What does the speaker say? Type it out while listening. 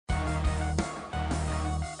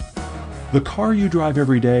The car you drive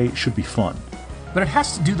every day should be fun. But it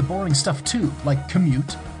has to do the boring stuff too, like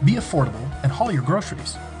commute, be affordable, and haul your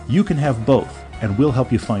groceries. You can have both, and we'll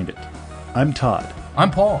help you find it. I'm Todd.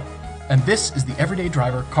 I'm Paul, and this is the Everyday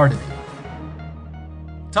Driver Car Debate.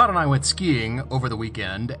 Todd and I went skiing over the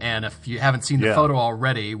weekend, and if you haven't seen the photo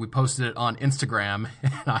already, we posted it on Instagram.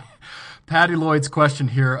 And Patty Lloyd's question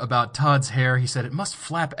here about Todd's hair, he said, it must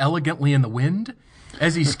flap elegantly in the wind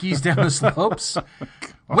as he skis down the slopes.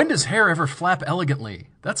 When does hair ever flap elegantly?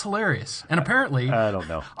 That's hilarious. And apparently, I don't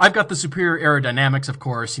know. I've got the superior aerodynamics, of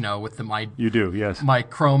course, with You do, yes. My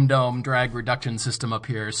chrome dome drag reduction system up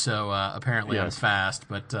here. So apparently I'm fast,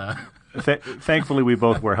 but Thankfully, we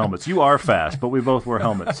both wear helmets. You are fast, but we both wear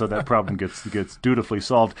helmets, so that problem gets dutifully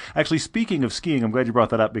solved. Actually, speaking of skiing, I'm glad you brought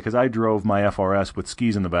that up because I drove my FRS with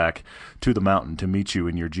skis in the back to the mountain to meet you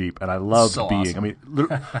in your Jeep, and I loved being. Awesome. I mean,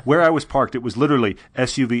 where I was parked, it was literally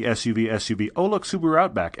SUV, SUV, SUV. Oh, look, Subaru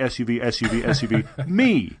Outback, SUV, SUV, SUV.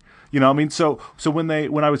 Me. So when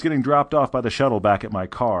I was getting dropped off by the shuttle back at my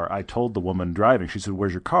car, I told the woman driving, she said,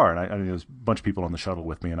 "Where's your car?" And there was a bunch of people on the shuttle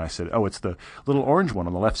with me, and I said, "Oh, it's the little orange one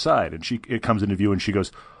on the left side." And it comes into view, and she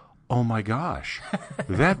goes, "Oh my gosh,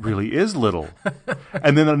 that really is little."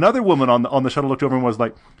 And then another woman on the shuttle looked over and was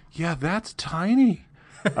like, "Yeah, that's tiny."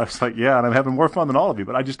 I was like, yeah, and I'm having more fun than all of you.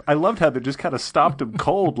 But I loved how they just kind of stopped him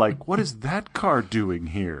cold. Like, what is that car doing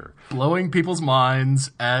here? Blowing people's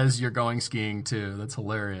minds as you're going skiing, too. That's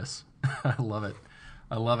hilarious. I love it.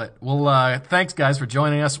 I love it. Well, thanks, guys, for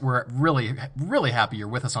joining us. We're really, really happy you're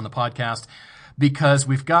with us on the podcast because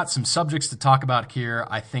we've got some subjects to talk about here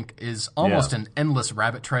I think is almost an endless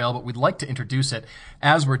rabbit trail, but we'd like to introduce it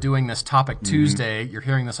as we're doing this Topic Tuesday. You're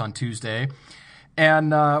hearing this on Tuesday.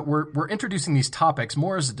 And we're introducing these topics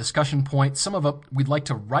more as a discussion point. Some of it we'd like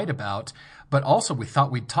to write about, but also we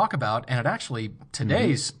thought we'd talk about. And it actually,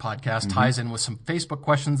 today's podcast ties in with some Facebook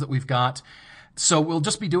questions that we've got. So we'll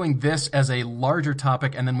just be doing this as a larger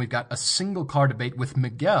topic. And then we've got a single car debate with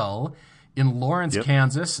Miguel in Lawrence,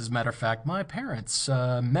 Kansas. As a matter of fact, my parents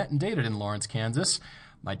met and dated in Lawrence, Kansas.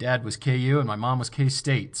 My dad was KU and my mom was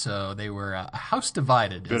K-State. So they were a house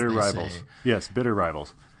divided. Bitter rivals. Say. Yes, bitter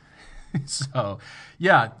rivals. So,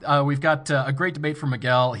 we've got a great debate from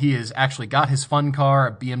Miguel. He has actually got his fun car,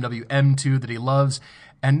 a BMW M2 that he loves,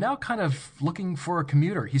 and now kind of looking for a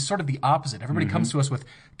commuter. He's sort of the opposite. Everybody comes to us with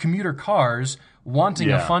commuter cars, wanting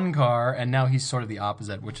a fun car, and now he's sort of the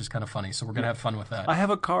opposite, which is kind of funny. So we're going to have fun with that. I have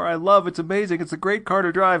a car I love. It's amazing. It's a great car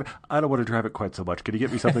to drive. I don't want to drive it quite so much. Can you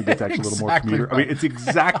get me something that's actually a little more commuter? Right. I mean, it's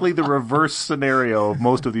exactly the reverse scenario of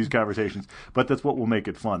most of these conversations, but that's what will make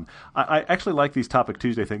it fun. I actually like these Topic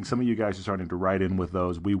Tuesday things. Some of you guys are starting to write in with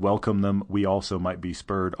those. We welcome them. We also might be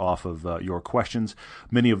spurred off of your questions.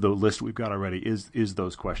 Many of the list we've got already is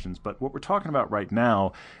those questions. But what we're talking about right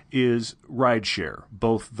now is rideshare,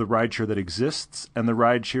 both the rideshare that exists and the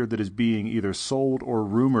rideshare that is being either sold or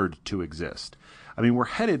rumored to exist. I mean, we're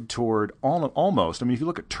headed toward almost, if you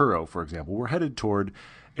look at Turo, for example, we're headed toward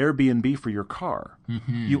Airbnb for your car.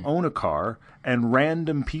 You own a car, and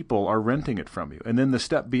random people are renting it from you. And then the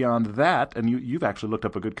step beyond that, and you've actually looked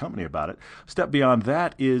up a good company about it, step beyond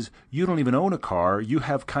that is you don't even own a car. You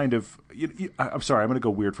have kind of, I'm sorry, I'm going to go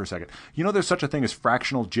weird for a second. There's such a thing as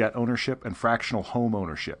fractional jet ownership and fractional home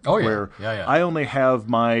ownership. Oh, yeah. Where I only have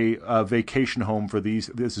my vacation home for these.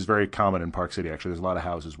 This is very common in Park City, actually. There's a lot of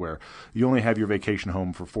houses where you only have your vacation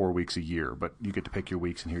home for 4 weeks a year, but you get to pick your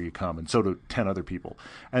weeks, and here you come. And so do 10 other people.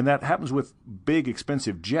 And that happens with big,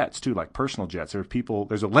 expensive jets, too, like personal jets.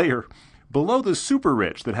 There's a layer below the super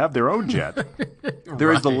rich that have their own jet.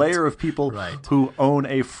 There is the layer of people who own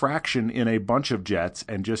a fraction in a bunch of jets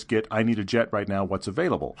and just get, I need a jet right now, what's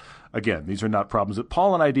available? Again, these are not problems that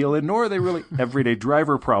Paul and I deal in, nor are they really everyday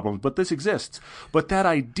driver problems, but this exists. But that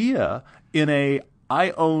idea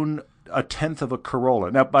I own a tenth of a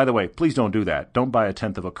Corolla. Now, by the way, please don't do that. Don't buy a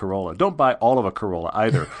tenth of a Corolla. Don't buy all of a Corolla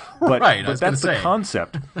either. But, but that's the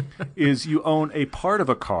concept, is you own a part of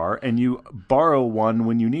a car and you borrow one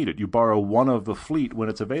when you need it. You borrow one of the fleet when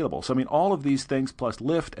it's available. So, all of these things plus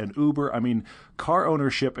Lyft and Uber, car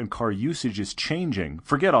ownership and car usage is changing.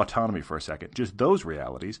 Forget autonomy for a second, just those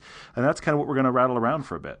realities. And that's kind of what we're going to rattle around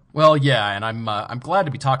for a bit. Well, yeah, and I'm glad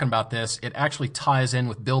to be talking about this. It actually ties in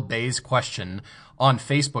with Bill Bay's question on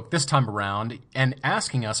Facebook this time around and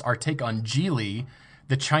asking us our take on Geely,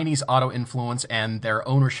 the Chinese auto influence and their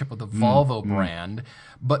ownership of the Volvo brand.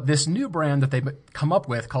 But this new brand that they've come up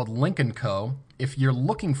with called Lynk & Co., if you're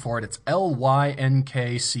looking for it, it's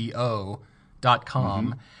lynkco.com.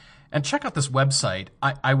 And check out this website.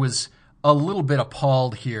 I was a little bit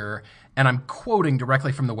appalled here, and I'm quoting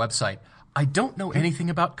directly from the website. "I don't know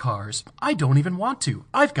anything about cars. I don't even want to.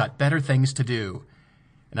 I've got better things to do."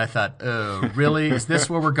 And I thought, oh, really? Is this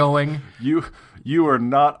where we're going? You are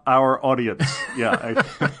not our audience. Yeah.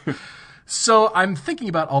 So I'm thinking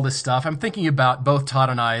about all this stuff. I'm thinking about both Todd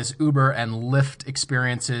and I's Uber and Lyft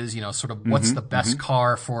experiences, sort of what's the best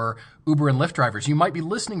car for Uber and Lyft drivers. You might be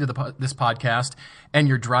listening to this podcast and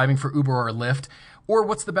you're driving for Uber or Lyft, or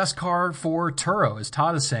what's the best car for Turo, as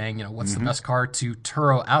Todd is saying, what's the best car to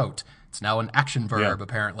Turo out? It's now an action verb,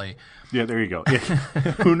 apparently. Yeah, there you go.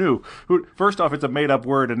 Who knew? First off, it's a made-up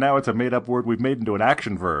word, and now it's a made-up word we've made into an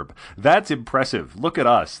action verb. That's impressive. Look at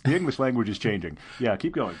us. The English language is changing. Yeah,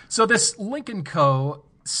 keep going. So this Lynk & Co.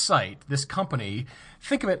 site, this company,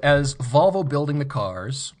 think of it as Volvo building the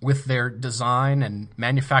cars with their design and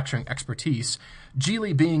manufacturing expertise.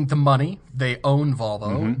 Geely being the money. They own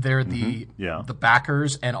Volvo. They're the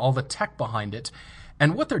backers and all the tech behind it.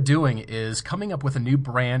 And what they're doing is coming up with a new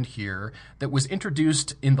brand here that was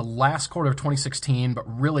introduced in the last quarter of 2016,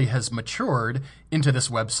 but really has matured into this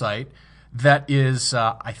website that is,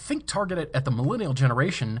 I think, targeted at the millennial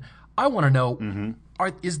generation. I want to know,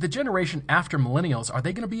 is the generation after millennials, are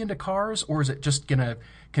they going to be into cars, or is it just going to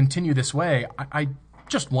continue this way? I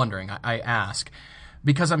just wondering, I ask,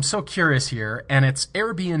 because I'm so curious here, and it's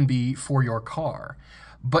Airbnb for your car.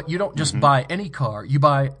 But you don't just buy any car, you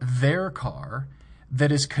buy their car that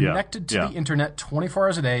is connected to the internet 24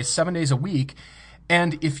 hours a day, 7 days a week.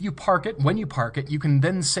 And if you park it, when you park it, you can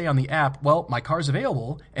then say on the app, well, my car's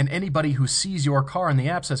available. And anybody who sees your car in the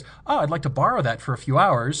app says, oh, I'd like to borrow that for a few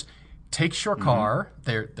hours, takes your car,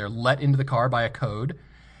 they're let into the car by a code,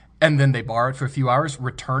 and then they borrow it for a few hours,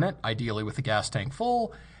 return it, ideally with the gas tank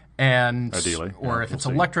full, and or if it's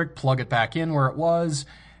electric, plug it back in where it was,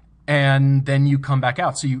 and then you come back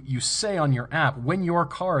out. So you say on your app when your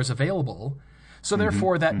car is available. So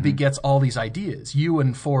therefore, that begets all these ideas. You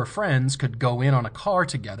and 4 friends could go in on a car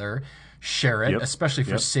together, share it, especially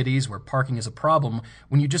for cities where parking is a problem,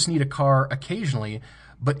 when you just need a car occasionally.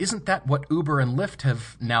 But isn't that what Uber and Lyft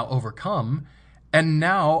have now overcome? And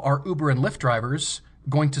now are Uber and Lyft drivers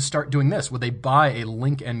going to start doing this? Would they buy a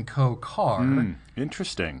Lynk & Co. car?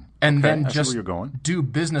 Interesting. And then just do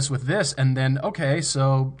business with this, and then, okay,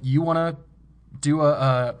 so you want to do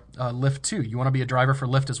a Lyft too. You want to be a driver for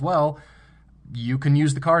Lyft as well. You can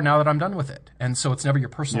use the car now that I'm done with it. And so it's never your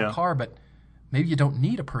personal car, but maybe you don't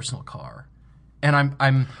need a personal car. And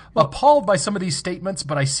I'm appalled by some of these statements,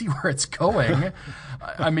 but I see where it's going.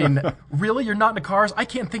 I mean, really, you're not into cars? I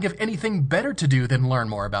can't think of anything better to do than learn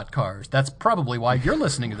more about cars. That's probably why you're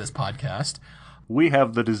listening to this podcast. We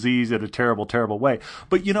have the disease in a terrible, terrible way.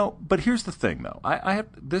 But here's the thing, though. I have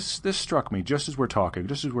this struck me just as we're talking,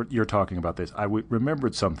 just as you're talking about this. I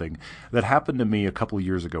remembered something that happened to me a couple of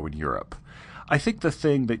years ago in Europe. I think the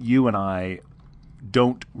thing that you and I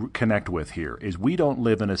don't connect with here is we don't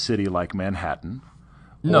live in a city like Manhattan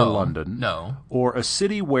or London, or a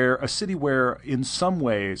city where in some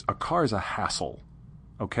ways a car is a hassle.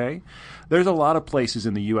 Okay, there's a lot of places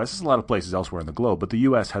in the U.S. There's a lot of places elsewhere in the globe, but the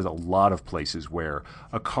U.S. has a lot of places where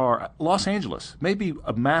a car. Los Angeles may be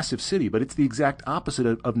a massive city, but it's the exact opposite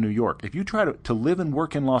of New York. If you try to live and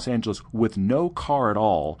work in Los Angeles with no car at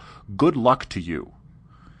all, good luck to you.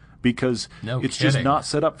 Because it's just not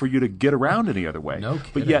set up for you to get around any other way.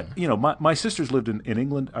 But yet, my sister's lived in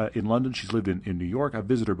England, in London. She's lived in New York. I've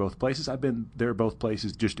visited her both places. I've been there both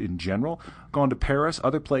places just in general. Gone to Paris,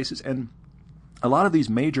 other places. And a lot of these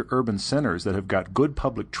major urban centers that have got good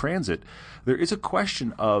public transit, there is a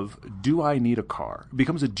question of, do I need a car? It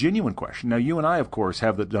becomes a genuine question. Now, you and I, of course,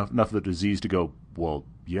 have enough of the disease to go, well,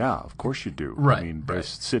 yeah, of course you do. Right. I mean,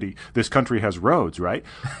 this country has roads, right?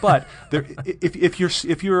 But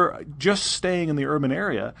if you're just staying in the urban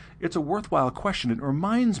area, it's a worthwhile question. It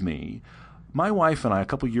reminds me, my wife and I, a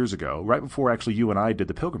couple of years ago, right before actually you and I did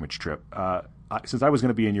the pilgrimage trip, since I was going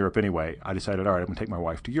to be in Europe anyway, I decided, all right, I'm going to take my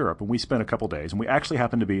wife to Europe. And we spent a couple of days, and we actually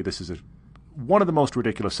happened to be, one of the most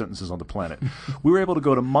ridiculous sentences on the planet. We were able to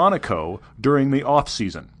go to Monaco during the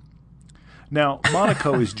off-season. Now,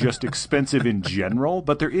 Monaco is just expensive in general,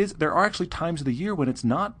 but there are actually times of the year when it's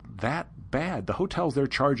not that bad. The hotels they're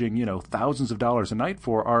charging, thousands of dollars a night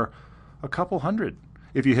for are a couple hundred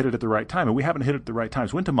if you hit it at the right time. And we haven't hit it at the right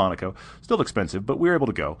times. Went to Monaco, still expensive, but we were able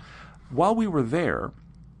to go. While we were there,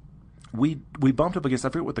 we bumped up against, I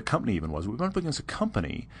forget what the company even was, we bumped up against a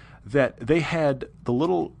company that they had the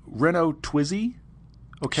little Renault Twizy.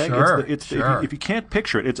 Okay, sure. If you can't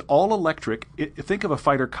picture it, it's all electric. Think of a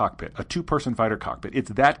fighter cockpit, a 2-person fighter cockpit.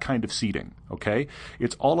 It's that kind of seating. Okay,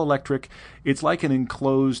 it's all electric. It's like an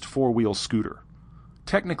enclosed 4-wheel scooter.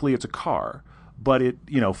 Technically, it's a car, but it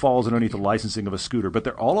falls underneath the licensing of a scooter. But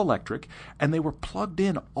they're all electric, and they were plugged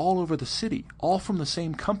in all over the city, all from the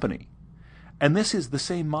same company. And this is the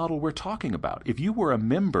same model we're talking about. If you were a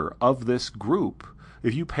member of this group,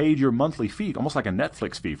 if you paid your monthly fee, almost like a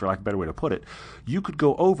Netflix fee, for lack of a better way to put it, you could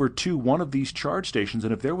go over to one of these charge stations,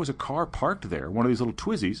 and if there was a car parked there, one of these little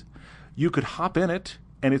Twizzies, you could hop in it,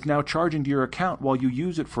 and it's now charging to your account while you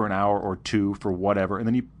use it for an hour or two for whatever, and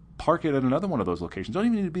then you park it at another one of those locations. Don't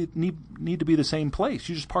even need to be the same place.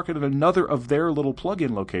 You just park it at another of their little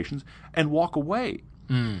plug-in locations and walk away.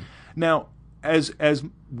 Now, as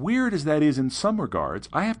weird as that is in some regards,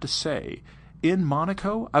 I have to say, in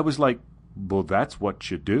Monaco, I was like, well, that's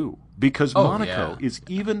what you do. Because Monaco is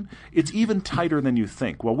even tighter than you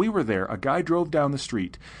think. While we were there, a guy drove down the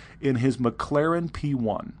street in his McLaren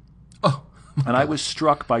P1. Oh. And I was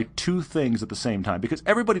struck by two things at the same time, because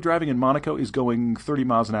everybody driving in Monaco is going 30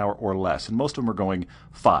 miles an hour or less, and most of them are going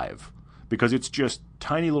 5, because it's just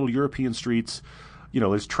tiny little European streets.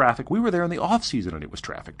 There's traffic. We were there in the off-season, and it was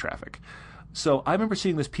traffic. So I remember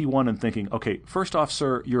seeing this P1 and thinking, okay, first off,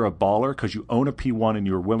 sir, you're a baller because you own a P1 and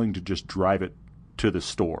you're willing to just drive it to the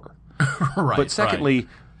store. Right. But secondly,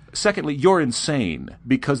 you're insane,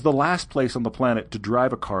 because the last place on the planet to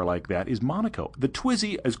drive a car like that is Monaco. The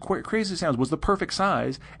Twizy, as crazy as it sounds, was the perfect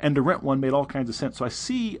size, and to rent one made all kinds of sense. So I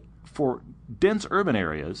see, for dense urban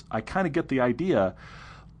areas, I kind of get the idea,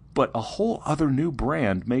 but a whole other new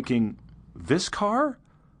brand making this car?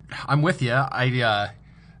 I'm with you. I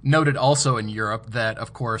noted also in Europe that,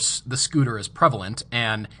 of course, the scooter is prevalent,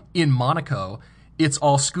 and in Monaco, it's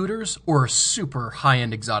all scooters or super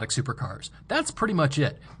high-end exotic supercars. That's pretty much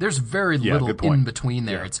it. There's very little in between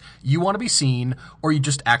there. It's you want to be seen, or you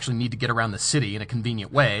just actually need to get around the city in a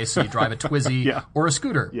convenient way, so you drive a Twizy or a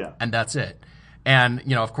scooter, and that's it.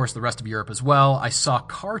 And, of course, the rest of Europe as well. I saw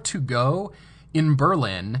Car2Go in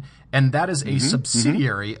Berlin, and that is a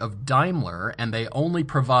subsidiary of Daimler, and they only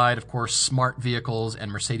provide, of course, smart vehicles and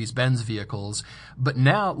Mercedes-Benz vehicles. But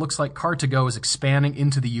now it looks like Car2Go is expanding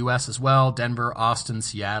into the U.S. as well, Denver, Austin,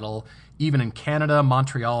 Seattle, even in Canada,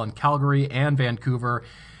 Montreal and Calgary and Vancouver.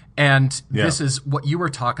 And this is what you were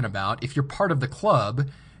talking about. If you're part of the club,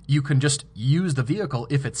 you can just use the vehicle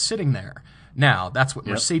if it's sitting there. Now, that's what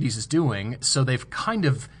Mercedes is doing, so they've kind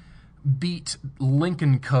of beat Lynk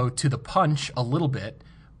 & Co. to the punch a little bit.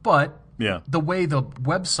 But the way the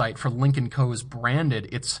website for Lynk & Co. is branded,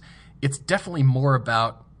 it's definitely more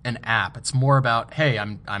about an app. It's more about, hey,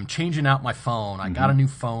 I'm changing out my phone. I got a new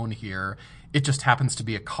phone here. It just happens to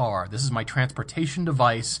be a car. This is my transportation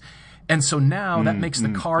device. And so now that makes the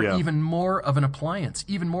car even more of an appliance,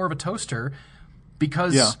 even more of a toaster,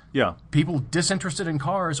 because people disinterested in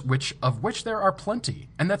cars, of which there are plenty,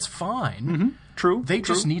 and that's fine. True. They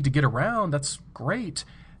just need to get around. That's great.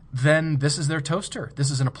 Then this is their toaster.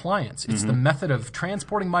 This is an appliance. It's the method of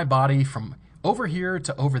transporting my body from over here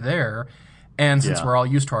to over there. And since we're all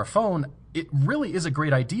used to our phone, it really is a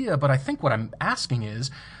great idea. But I think what I'm asking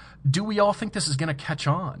is, do we all think this is going to catch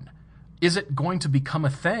on? Is it going to become a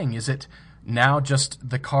thing? Is it now just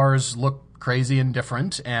the cars look crazy and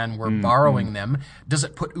different and we're borrowing them? Does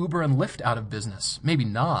it put Uber and Lyft out of business? Maybe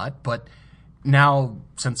not. But now,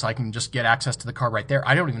 since I can just get access to the car right there,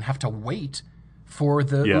 I don't even have to wait for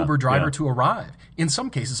the Uber driver to arrive. In some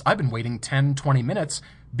cases, I've been waiting 10, 20 minutes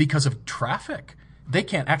because of traffic. They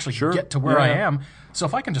can't actually get to where I am. So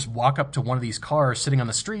if I can just walk up to one of these cars sitting on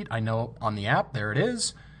the street, I know on the app, there it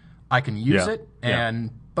is. I can use it,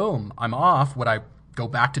 and boom, I'm off. Would I go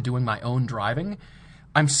back to doing my own driving?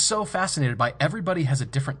 I'm so fascinated by everybody has a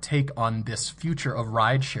different take on this future of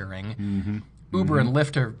ride sharing. Uber and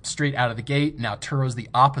Lyft are straight out of the gate. Now Turo's the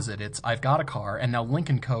opposite. It's I've got a car. And now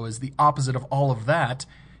Lynk & Co. is the opposite of all of that.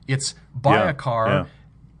 It's buy a car,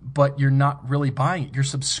 but you're not really buying it. You're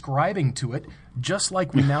subscribing to it, just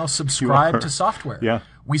like we now subscribe to software.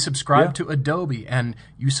 We subscribe to Adobe, and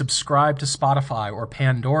you subscribe to Spotify or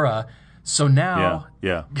Pandora. So now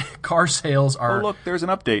car sales are... Oh, look, there's an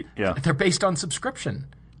update. They're based on subscription.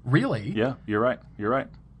 Really? Yeah, you're right.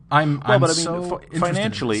 I'm so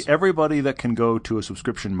financially, everybody that can go to a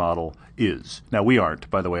subscription model is. Now, we aren't,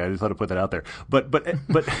 by the way. I just thought to put that out there. But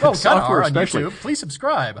software especially. On YouTube. Please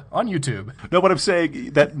subscribe on YouTube. No, what I'm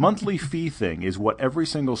saying, that monthly fee thing is what every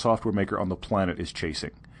single software maker on the planet is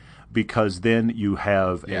chasing. Because then you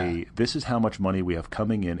have this is how much money we have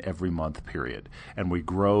coming in every month, period. And we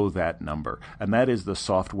grow that number. And that is the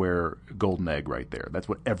software golden egg right there. That's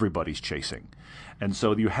what everybody's chasing. And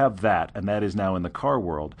so you have that, and that is now in the car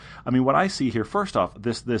world. I mean, what I see here, first off,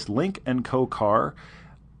 this Lynk & Co. car,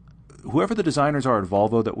 whoever the designers are at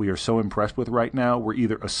Volvo that we are so impressed with right now, were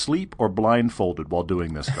either asleep or blindfolded while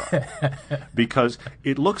doing this car. Because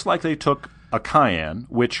it looks like they took a Cayenne,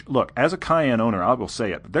 which, look, as a Cayenne owner, I will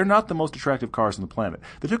say it, they're not the most attractive cars on the planet.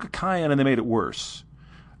 They took a Cayenne and they made it worse.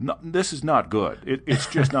 no, this is not good. It's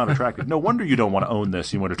just not attractive. No wonder you don't want to own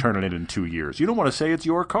this. You want to turn it in 2 years. You don't want to say it's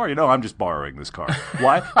your car. I'm just borrowing this car.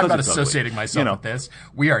 Why? I'm not associating myself with this.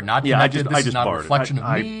 We are not connected. This is not a reflection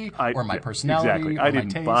of me or my personality exactly. or I my didn't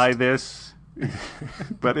taste. buy this.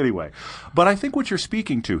 But anyway, I think what you're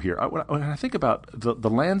speaking to here, when I think about the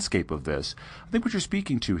landscape of this, I think what you're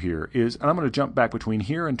speaking to here is, and I'm going to jump back between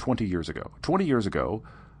here and 20 years ago. 20 years ago,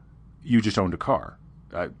 you just owned a car.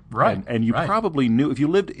 Right. And you probably knew, if you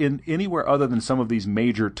lived in anywhere other than some of these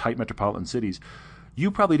major tight metropolitan cities,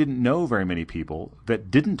 you probably didn't know very many people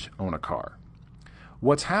that didn't own a car.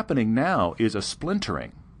 What's happening now is a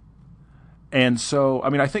splintering. And so,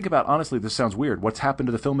 I think about, honestly, this sounds weird, what's happened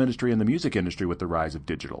to the film industry and the music industry with the rise of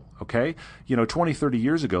digital, okay? 20, 30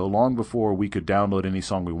 years ago, long before we could download any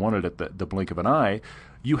song we wanted at the blink of an eye,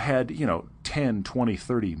 you had, 10, 20,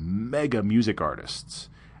 30 mega music artists,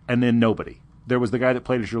 and then nobody. There was the guy that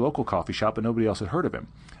played at your local coffee shop, but nobody else had heard of him.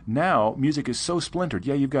 Now, music is so splintered.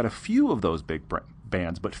 Yeah, you've got a few of those big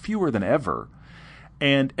bands, but fewer than ever.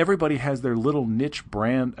 And everybody has their little niche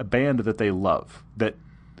a band that they love, that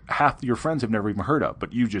half your friends have never even heard of,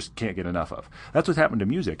 but you just can't get enough of. That's what's happened to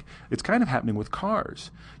music. It's kind of happening with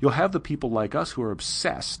cars. You'll have the people like us who are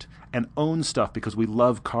obsessed and own stuff because we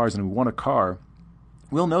love cars and we want a car.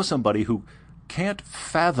 We'll know somebody who can't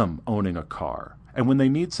fathom owning a car. And when they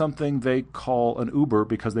need something, they call an Uber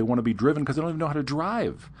because they want to be driven because they don't even know how to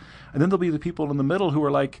drive. And then there'll be the people in the middle who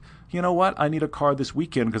are like, you know what, I need a car this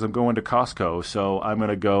weekend because I'm going to Costco, so I'm going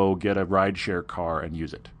to go get a rideshare car and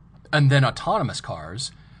use it. And then autonomous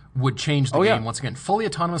cars would change the game once again. Fully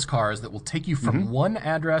autonomous cars that will take you from one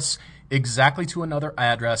address exactly to another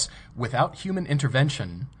address without human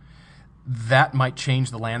intervention. That might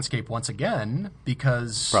change the landscape once again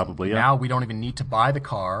because now we don't even need to buy the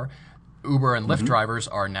car. Uber and Lyft drivers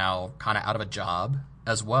are now kind of out of a job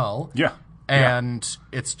as well. Yeah. And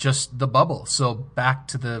it's just the bubble. So back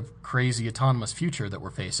to the crazy autonomous future that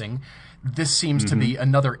we're facing, this seems to be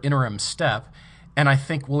another interim step. And I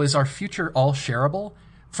think, well, is our future all shareable?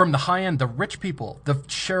 From the high end, the rich people, the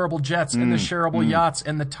shareable jets and the shareable yachts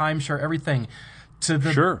and the timeshare, everything, to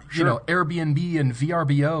the Airbnb and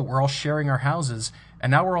VRBO, we're all sharing our houses.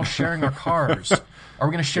 And now we're all sharing our cars. Are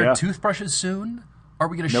we going to share toothbrushes soon? Are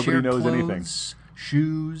we going to share clothes,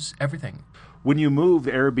 shoes, everything? When you move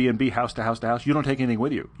Airbnb house to house to house, you don't take anything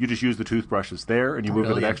with you. You just use the toothbrushes there, and you move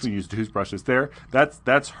to the next one, you use the toothbrushes there. That's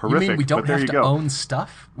horrific. You mean we don't have to own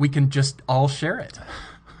stuff? We can just all share it.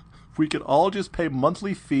 We could all just pay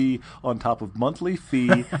monthly fee on top of monthly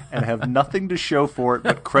fee and have nothing to show for it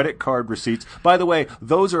but credit card receipts. By the way,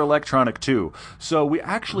 those are electronic too. So we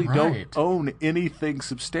actually don't own anything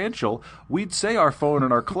substantial. We'd say our phone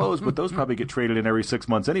and our clothes, but those probably get traded in every 6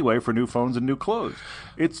 months anyway for new phones and new clothes.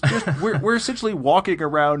 It's just we're essentially walking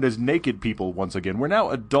around as naked people once again. We're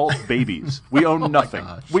now adult babies. We own nothing.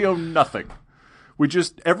 We own nothing. We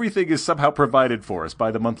just everything is somehow provided for us by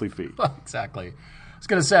the monthly fee. Exactly. I was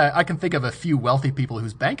going to say, I can think of a few wealthy people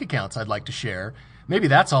whose bank accounts I'd like to share. Maybe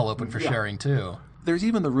that's all open for sharing, too. There's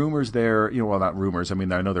even the rumors there, well, not rumors. I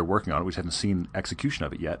mean, I know they're working on it. We just haven't seen execution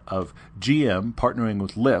of it yet, of GM partnering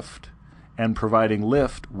with Lyft and providing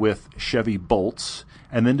Lyft with Chevy Bolts,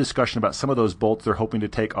 and then discussion about some of those Bolts they're hoping to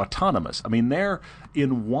take autonomous. I mean, there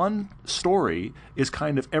in one story is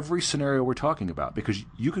kind of every scenario we're talking about, because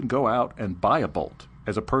you can go out and buy a Bolt.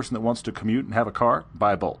 As a person that wants to commute and have a car,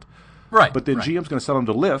 buy a Bolt. Right. But then GM's going to sell them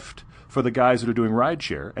to Lyft for the guys that are doing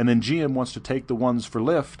rideshare, and then GM wants to take the ones for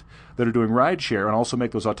Lyft that are doing rideshare and also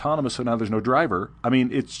make those autonomous, so now there's no driver. I mean,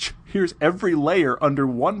 here's every layer under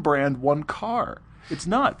one brand, one car. It's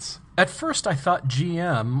nuts. At first, I thought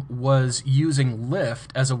GM was using Lyft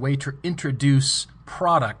as a way to introduce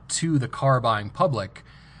product to the car-buying public,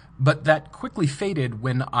 but that quickly faded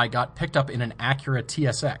when I got picked up in an Acura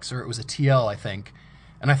TSX, or it was a TL, I think.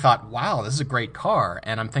 And I thought, wow, this is a great car.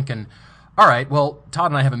 And I'm thinking, all right, well,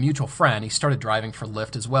 Todd and I have a mutual friend. He started driving for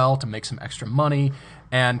Lyft as well to make some extra money.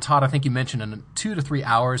 And Todd, I think you mentioned in 2 to 3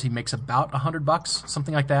 hours, he makes about $100,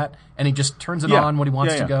 something like that. And he just turns it on when he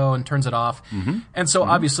wants to go and turns it off. And so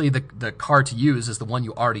obviously the car to use is the one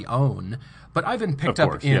you already own. But I've been picked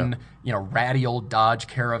up in, ratty old Dodge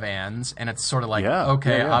Caravans. And it's sort of like,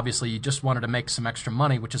 obviously you just wanted to make some extra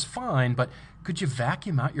money, which is fine. But could you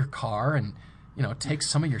vacuum out your car and take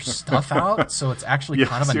some of your stuff out so it's actually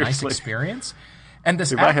kind of a nice experience? And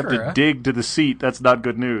this if Acura, I have to dig to the seat, that's not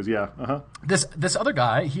good news. This other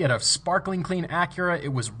guy, he had a sparkling clean Acura.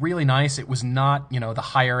 It was really nice. It was not, the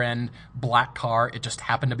higher end black car. It just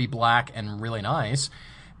happened to be black and really nice.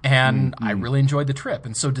 And I really enjoyed the trip.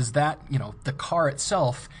 And so does that, the car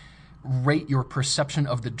itself, rate your perception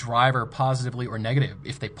of the driver positively or negative.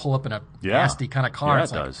 If they pull up in a nasty kind of car,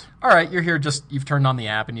 it's it like, does. all right, you're here you've turned on the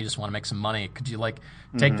app and you just want to make some money. Could you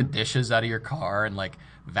take the dishes out of your car and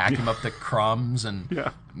vacuum up the crumbs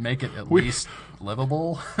and make it at least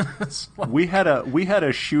livable? We had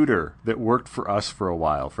a shooter that worked for us for a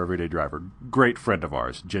while, for Everyday Driver. Great friend of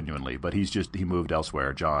ours, genuinely, but he moved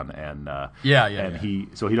elsewhere, John, and he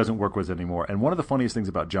doesn't work with us anymore. And one of the funniest things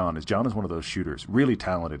about John is one of those shooters, really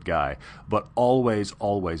talented guy, but always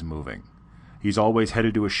moving. He's always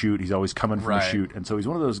headed to a shoot. He's always coming from a shoot. And so he's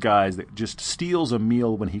one of those guys that just steals a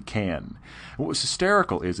meal when he can. And what was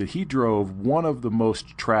hysterical is that he drove one of the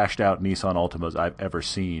most trashed out Nissan Altimas I've ever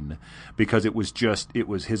seen, because it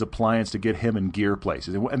was his appliance to get him in gear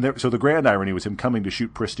places. So the grand irony was him coming to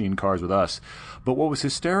shoot pristine cars with us. But what was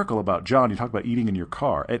hysterical about John, you talk about eating in your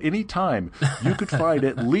car, at any time you could find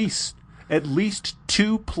at least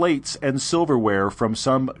 2 plates and silverware from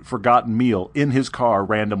some forgotten meal in his car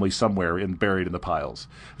randomly somewhere and buried in the piles.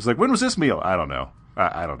 It's like, when was this meal? I don't know.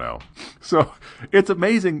 I don't know. So it's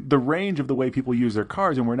amazing the range of the way people use their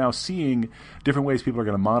cars, and we're now seeing different ways people are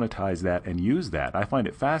going to monetize that and use that. I find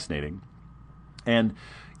it fascinating. And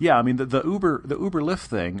yeah, I mean, the Uber Lyft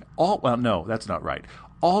thing, no, that's not right.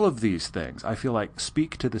 All of these things, I feel like,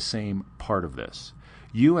 speak to the same part of this.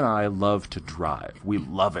 You and I love to drive. We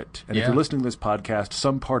love it. And if you're listening to this podcast,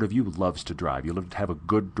 some part of you loves to drive. You love to have a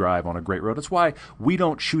good drive on a great road. That's why we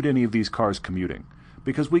don't shoot any of these cars commuting,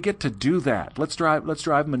 because we get to do that. Let's drive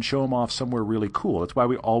them and show them off somewhere really cool. That's why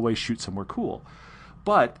we always shoot somewhere cool.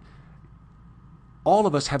 But all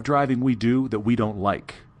of us have driving we do that we don't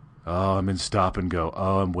like. Oh, I'm in stop and go.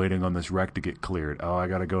 Oh, I'm waiting on this wreck to get cleared. Oh, I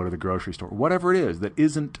got to go to the grocery store. Whatever it is that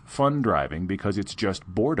isn't fun driving because it's just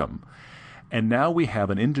boredom. And now we have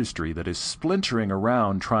an industry that is splintering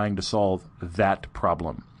around trying to solve that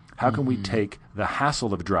problem. How can we take the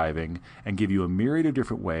hassle of driving and give you a myriad of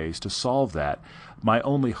different ways to solve that? My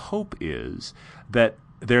only hope is that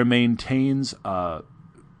there maintains a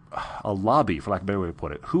lobby, for lack of a better way to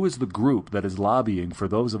put it. Who is the group that is lobbying for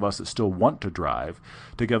those of us that still want to drive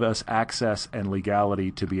to give us access and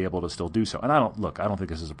legality to be able to still do so? And I don't think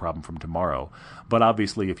this is a problem from tomorrow. But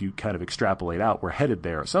obviously, if you kind of extrapolate out, we're headed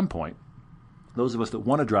there at some point. Those of us that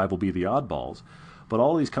want to drive will be the oddballs, but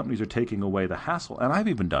all these companies are taking away the hassle. And I've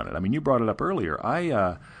even done it. I mean, you brought it up earlier.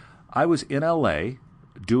 I was in L.A.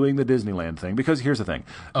 doing the Disneyland thing, because here's the thing.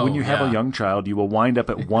 When you have a young child, you will wind up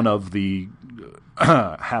at one of the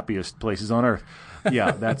happiest places on earth.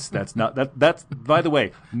 Yeah, that's by the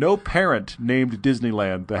way, no parent named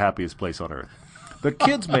Disneyland the happiest place on earth. The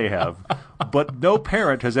kids may have, but no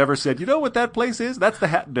parent has ever said, you know what that place is? That's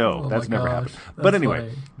the No, that's never happened. But anyway,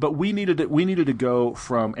 funny. But we needed to go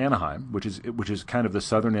from Anaheim, which is kind of the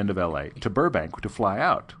southern end of LA, to Burbank to fly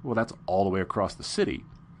out. Well, that's all the way across the city.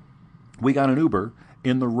 We got an Uber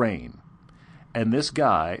in the rain. And this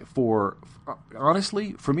guy,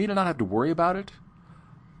 honestly, for me to not have to worry about it,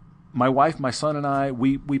 my wife, my son, and I,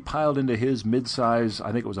 we piled into his midsize,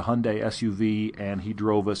 I think it was a Hyundai SUV, and he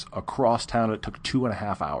drove us across town. It took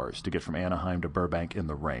 2.5 hours to get from Anaheim to Burbank in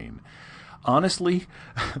the rain. Honestly,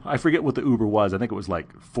 I forget what the Uber was. I think it was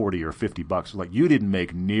like $40 or $50. It was like, you didn't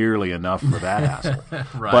make nearly enough for that hassle.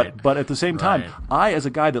 Right. But at the same time, I, as a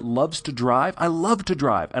guy that loves to drive, I love to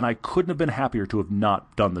drive, and I couldn't have been happier to have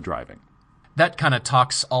not done the driving. That kind of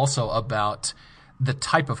talks also about the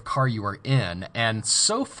type of car you are in. And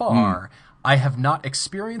so far, I have not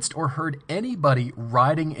experienced or heard anybody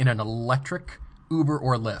riding in an electric Uber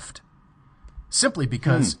or Lyft, simply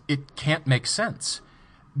because it can't make sense.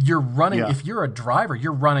 You're running, if you're a driver,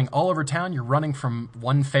 you're running all over town. You're running from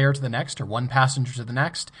one fare to the next or one passenger to the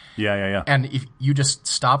next. Yeah. And if you just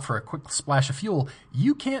stop for a quick splash of fuel,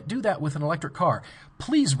 you can't do that with an electric car.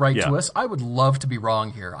 Please write to us. I would love to be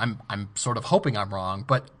wrong here. I'm sort of hoping I'm wrong,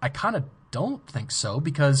 but I kind of don't think so,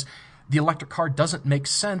 because the electric car doesn't make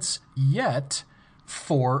sense yet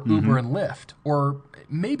for Uber and Lyft, or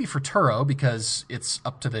maybe for Turo, because it's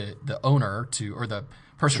up to the owner or the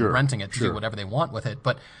person renting it to do whatever they want with it.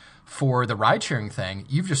 But for the ride-sharing thing,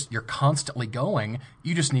 you're constantly going.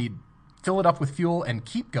 You just need fill it up with fuel and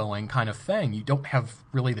keep going kind of thing. You don't have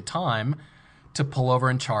really the time to pull over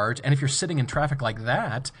and charge. And if you're sitting in traffic like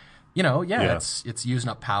that, it's using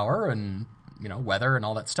up power and weather and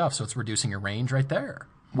all that stuff. So it's reducing your range right there.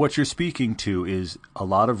 What you're speaking to is a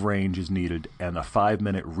lot of range is needed, and a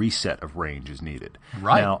 5-minute reset of range is needed.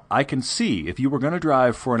 Right. Now, I can see, if you were going to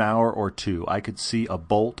drive for an hour or two, I could see a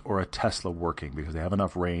Bolt or a Tesla working, because they have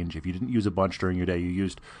enough range. If you didn't use a bunch during your day, you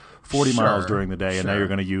used 40 miles Sure, during the day, and now sure. you're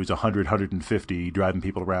going to use 100, 150 driving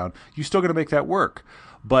people around. You're still going to make that work.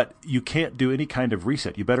 But you can't do any kind of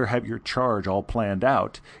reset. You better have your charge all planned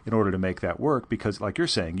out in order to make that work because, like you're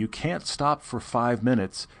saying, you can't stop for 5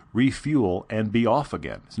 minutes, refuel, and be off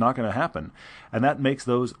again. It's not going to happen. And that makes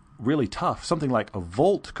those really tough. Something like a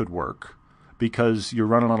Volt could work because you're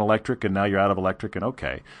running on electric and now you're out of electric and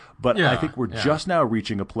okay. But I think we're just now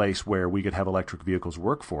reaching a place where we could have electric vehicles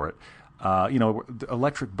work for it.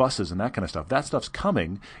 Electric buses and that kind of stuff. That stuff's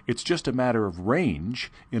coming. It's just a matter of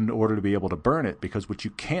range in order to be able to burn it because what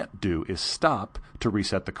you can't do is stop to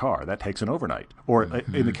reset the car. That takes an overnight. Or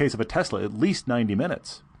in the case of a Tesla, at least 90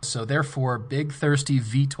 minutes. So therefore, big thirsty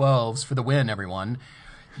V12s for the win, everyone.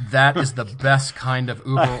 That is the best kind of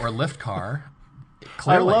Uber or Lyft car.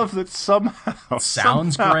 Clearly. I love that somehow.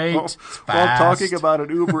 Sounds great. It's While fast. talking about an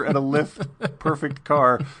Uber and a Lyft perfect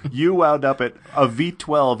car, you wound up at a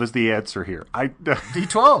V12 is the answer here.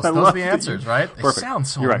 V12s, those are the answers, right? They Perfect. sound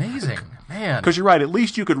so You're right. amazing. Man. Because you're right. At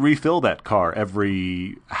least you could refill that car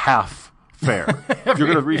every half fare. You're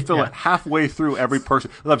going to refill it halfway through every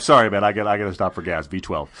person. I'm sorry, man. I got to stop for gas.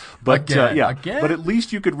 V12. But Again? But at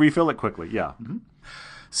least you could refill it quickly. Yeah. Mm-hmm.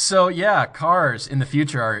 So yeah, cars in the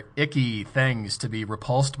future are icky things to be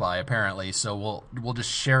repulsed by, apparently. So we'll just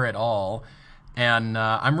share it all. And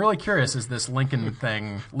I'm really curious: is this Lincoln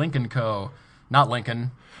thing, Lincoln Co. Not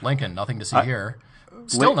Lincoln, nothing to see here.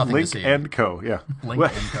 Still nothing Lynk to see. and Co. Yeah. Lynk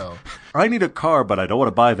and Co. I need a car, but I don't want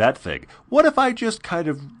to buy that thing. What if I just kind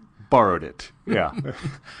of borrowed it? Yeah.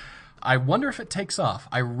 I wonder if it takes off.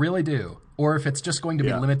 I really do. Or if it's just going to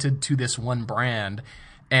be limited to this one brand.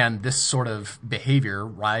 And this sort of behavior,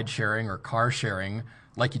 ride sharing or car sharing,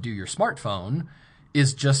 like you do your smartphone,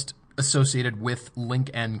 is just associated with Lynk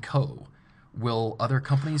 & Co. Will other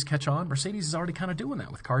companies catch on? Mercedes is already kind of doing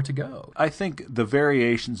that with Car2Go. I think the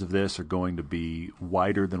variations of this are going to be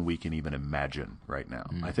wider than we can even imagine right now.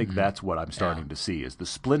 Mm-hmm. I think that's what I'm starting to see is the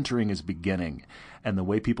splintering is beginning and the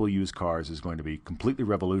way people use cars is going to be completely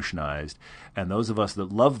revolutionized. And those of us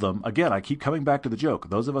that love them, again, I keep coming back to the joke,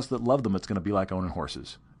 those of us that love them, it's going to be like owning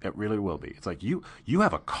horses. It really will be. It's like, you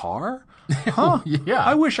have a car? Huh? Yeah.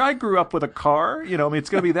 I wish I grew up with a car. It's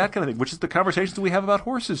going to be that kind of thing, which is the conversations we have about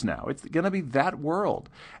horses now. It's going to be that world.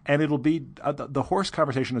 And it'll be the horse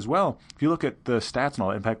conversation as well. If you look at the stats and all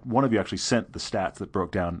that, in fact, one of you actually sent the stats that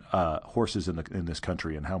broke down horses in this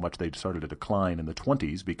country and how much they started to decline in the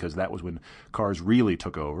 20s because that was when cars really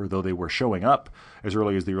took over, though they were showing up as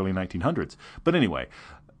early as the early 1900s. But anyway,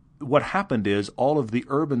 what happened is all of the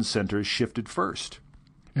urban centers shifted first.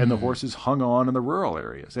 And the horses hung on in the rural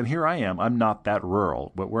areas. And here I am. I'm not that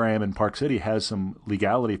rural, but where I am in Park City has some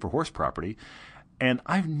legality for horse property. And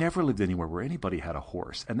I've never lived anywhere where anybody had a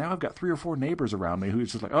horse. And now I've got 3 or 4 neighbors around me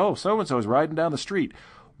who's just like, oh, so-and-so is riding down the street.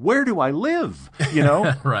 Where do I live?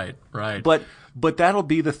 Right. But that'll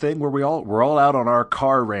be the thing where we're all out on our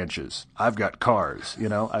car ranches. I've got cars, I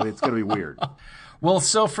mean, it's going to be weird. Well,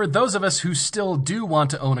 so for those of us who still do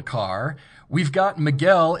want to own a car, we've got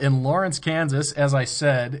Miguel in Lawrence, Kansas. As I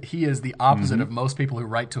said, he is the opposite of most people who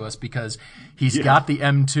write to us because he's got the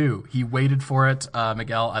M2. He waited for it.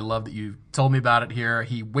 Miguel, I love that you told me about it here.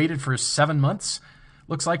 He waited for 7 months,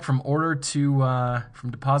 looks like, from order to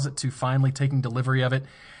from deposit to finally taking delivery of it.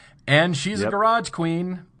 And she's a garage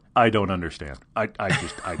queen. I don't understand. I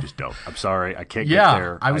just don't. I'm sorry. I can't get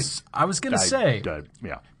there. I was going to say,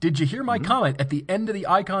 yeah. Did you hear my comment at the end of the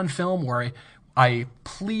Icon film where I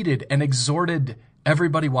pleaded and exhorted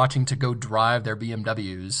everybody watching to go drive their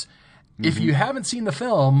BMWs? If you haven't seen the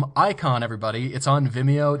film, Icon, everybody, it's on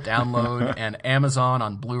Vimeo, download, and Amazon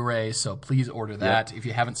on Blu-ray, so please order that. If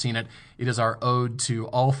you haven't seen it, it is our ode to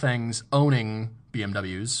all things owning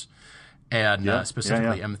BMWs and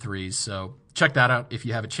specifically M3s. So check that out if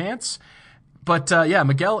you have a chance. But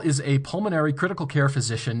Miguel is a pulmonary critical care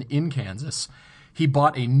physician in Kansas. He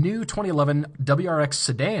bought a new 2011 WRX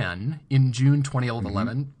sedan in June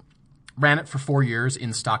 2011, ran it for 4 years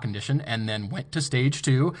in stock condition, and then went to stage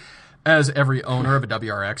 2, as every owner of a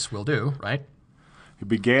WRX will do, right? He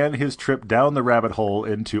began his trip down the rabbit hole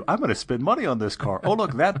into, I'm going to spend money on this car. Oh,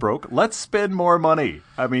 look, that broke. Let's spend more money.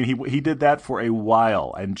 I mean, he did that for a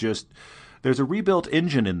while and just... There's a rebuilt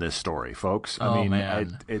engine in this story, folks.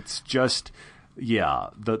 It's just,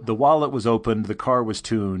 the wallet was opened, the car was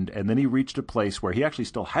tuned, and then he reached a place where he actually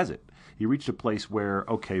still has it. He reached a place where,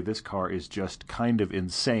 okay, this car is just kind of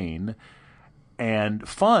insane and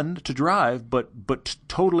fun to drive, but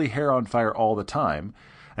totally hair on fire all the time.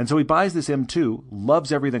 And so he buys this M2,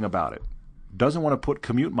 loves everything about it. Doesn't want to put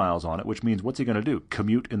commute miles on it, which means what's he going to do?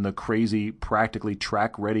 Commute in the crazy, practically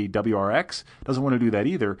track-ready WRX? Doesn't want to do that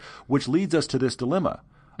either, which leads us to this dilemma.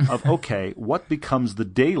 of, okay, what becomes the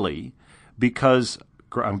daily? Because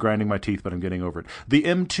I'm grinding my teeth, but I'm getting over it. The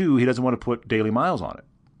M2, he doesn't want to put daily miles on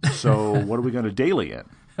it. So what are we going to daily in?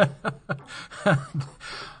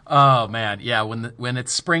 Oh man, yeah. When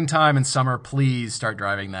it's springtime and summer, please start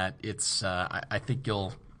driving that. It's I think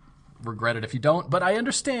you'll regret it if you don't. But I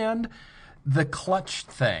understand the clutch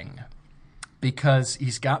thing because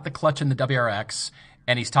he's got the clutch in the WRX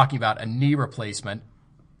and he's talking about a knee replacement,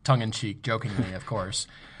 tongue in cheek, jokingly, of course.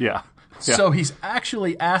 Yeah. So he's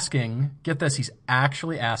actually asking. Get this, he's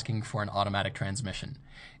actually asking for an automatic transmission.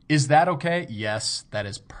 Is that okay? Yes, that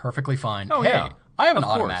is perfectly fine. Oh, hey, yeah. I have an Of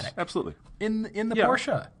course. automatic. Absolutely. In the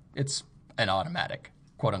Porsche, it's an automatic,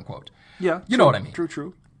 quote unquote. Yeah. You know what I mean.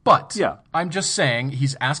 True. But yeah. I'm just saying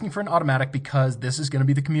he's asking for an automatic because this is going to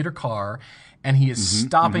be the commuter car, and he is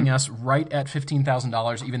stopping us right at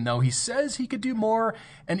 $15,000, even though he says he could do more,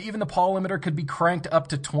 and even the Paul limiter could be cranked up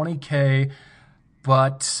to $20K.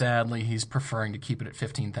 But sadly, he's preferring to keep it at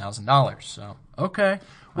 $15,000. So, okay.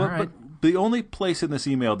 Well, all right. but the only place in this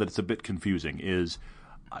email that it's a bit confusing is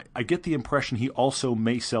I get the impression he also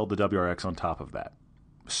may sell the WRX on top of that.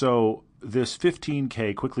 So this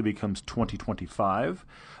 $15K quickly becomes $20,25,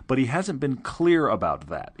 but he hasn't been clear about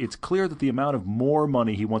that. It's clear that the amount of more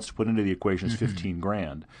money he wants to put into the equation is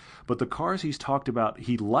 $15,000. But the cars he's talked about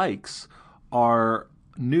he likes are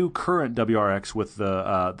new current WRX with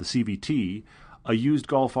the CVT, a used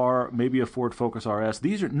Golf R, maybe a Ford Focus RS.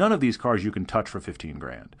 None of these cars you can touch for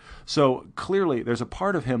 $15,000. So clearly, there's a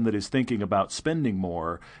part of him that is thinking about spending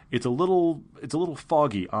more. It's a little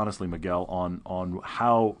foggy, honestly, Miguel, on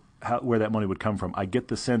how where that money would come from. I get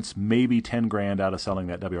the sense maybe $10,000 out of selling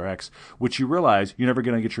that WRX, which you realize you're never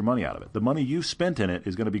going to get your money out of it. The money you spent in it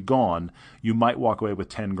is going to be gone. You might walk away with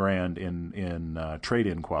 $10,000 in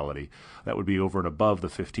trade-in quality. That would be over and above the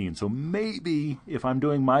 15. So maybe if I'm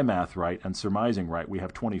doing my math right and surmising right, we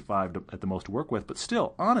have 25 at the most to work with. But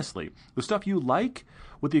still, honestly, the stuff you like,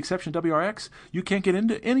 with the exception of WRX, you can't get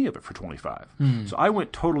into any of it for 25. So I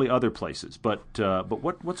went totally other places. But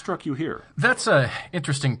what struck you here? That's a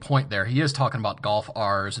interesting point there. He is talking about Golf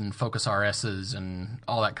Rs and Focus RSs and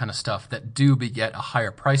all that kind of stuff that do beget a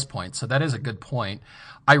higher price point. So that is a good point.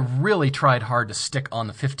 I really tried hard to stick on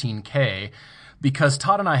the 15K because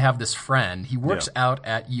Todd and I have this friend. He works out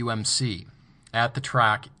at UMC at the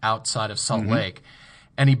track outside of Salt Lake.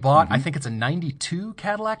 And he bought, I think it's a 92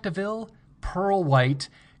 Cadillac DeVille, pearl white.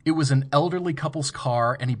 It was an elderly couple's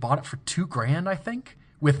car, and he bought it for $2,000, I think,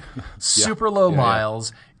 with super low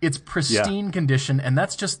miles. It's pristine condition, and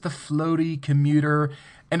that's just the floaty commuter.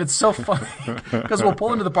 And it's so funny because we'll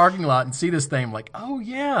pull into the parking lot and see this thing like, oh,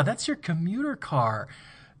 yeah, that's your commuter car.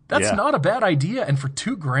 That's not a bad idea. And for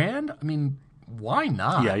 $2,000, I mean, why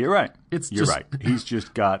not? Yeah, you're right. You're right. He's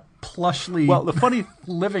just got plushly the funny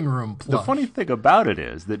living room plush. The funny thing about it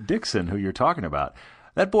is that Dixon, who you're talking about,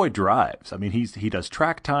 that boy drives. I mean, he does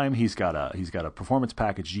track time. He's got a performance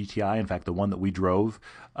package GTI. In fact, the one that we drove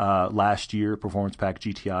last year, performance pack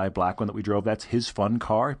GTI, black one that we drove, that's his fun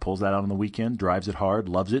car. He pulls that out on the weekend, drives it hard,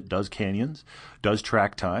 loves it, does canyons, does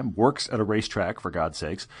track time, works at a racetrack, for God's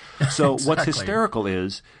sakes. So what's hysterical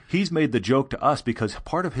is he's made the joke to us because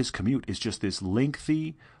part of his commute is just this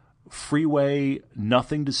lengthy freeway,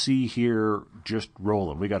 nothing to see here, just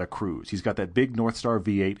rolling. We got a cruise. He's got that big North Star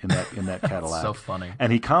V8 in that Cadillac. So funny.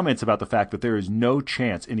 And he comments about the fact that there is no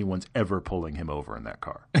chance anyone's ever pulling him over in that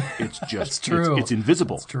car. It's just That's true. It's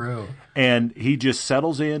invisible. That's true. And he just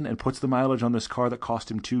settles in and puts the mileage on this car that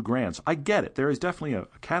cost him $2,000. So I get it. There is definitely a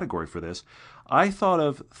category for this. I thought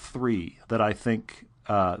of three that I think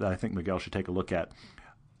Miguel should take a look at.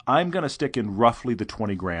 I'm going to stick in roughly the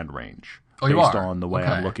 $20,000 range. Based on the way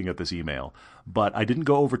I'm looking at this email, but I didn't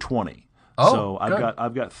go over 20. So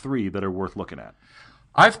I've got three that are worth looking at.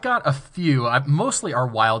 I've got a few. Mostly are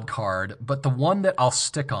wild card, but the one that I'll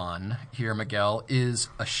stick on here, Miguel, is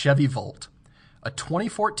a Chevy Volt. A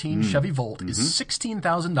 2014 Chevy Volt is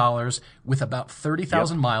 $16,000 with about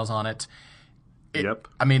 30,000 miles on it.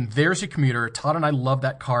 I mean, there's your commuter. Todd and I love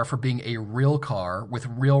that car for being a real car with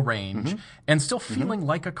real range and still feeling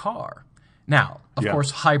like a car. Now, of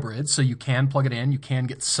course, hybrid, so you can plug it in. You can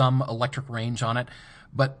get some electric range on it,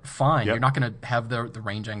 but fine. You're not going to have the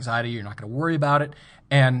range anxiety. You're not going to worry about it.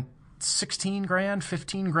 And $16,000,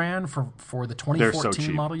 $15,000 for the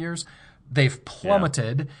 2014 model years, they've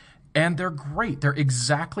plummeted, and they're great. They're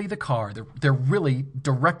exactly the car. They're really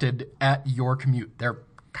directed at your commute. They're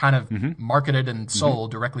kind of marketed and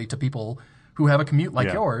sold directly to people who have a commute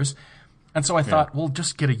like yours. And so I thought, we'll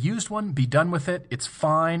just get a used one, be done with it. It's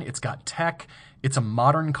fine. It's got tech. It's a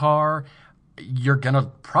modern car. you're going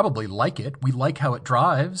to probably like it. We like how it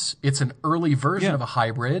drives. It's an early version of a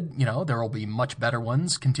hybrid. You know, there will be much better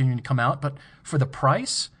ones continuing to come out. But for the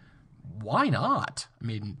price, why not? I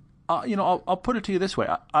mean, I'll put it to you this way.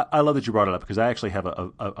 I love that you brought it up because I actually have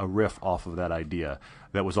a riff off of that idea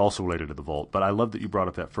that was also related to the Volt. But I love that you brought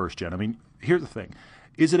up that first gen. I mean, here's the thing.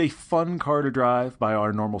 Is it a fun car to drive by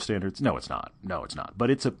our normal standards? No, it's not.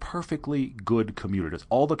 But it's a perfectly good commuter. It does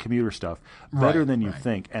all the commuter stuff better than you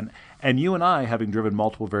think. And you and I, having driven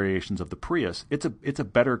multiple variations of the Prius, it's a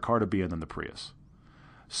better car to be in than the Prius.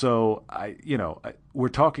 So we're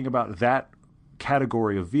talking about that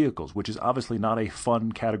category of vehicles, which is obviously not a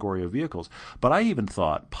fun category of vehicles. But I even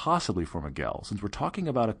thought, possibly for Miguel, since we're talking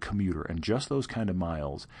about a commuter and just those kind of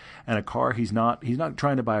miles, and a car he's not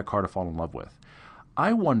trying to buy a car to fall in love with.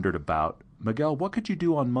 I wondered about, Miguel, what could you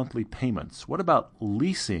do on monthly payments? What about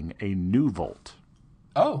leasing a new Volt?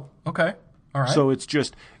 Oh, okay. All right. So it's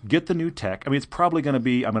just get the new tech. I mean, it's probably going to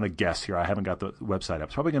be, I'm going to guess here, I haven't got the website up.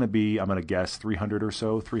 It's probably going to be, I'm going to guess, $300 or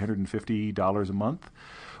so, $350 a month,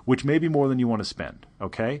 which may be more than you want to spend,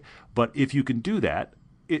 okay? But if you can do that,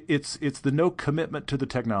 it's the no commitment to the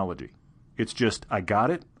technology. It's just, I got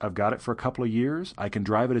it. I've got it for a couple of years. I can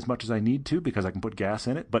drive it as much as I need to because I can put gas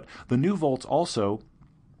in it. But the new Volts also,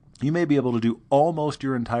 you may be able to do almost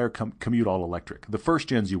your entire commute all electric. The first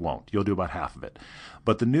gens you won't. You'll do about half of it.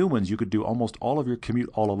 But the new ones, you could do almost all of your commute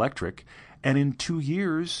all electric. And in 2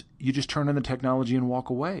 years, you just turn in the technology and walk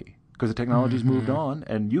away because the technology's moved on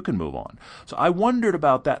and you can move on. So I wondered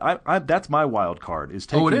about that. That's my wild card, is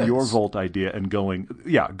taking your Volt idea and going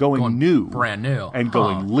new. Brand new. And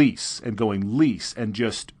going lease and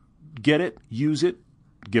just get it, use it,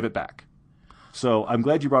 give it back. So I'm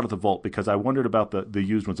glad you brought up the Volt because I wondered about the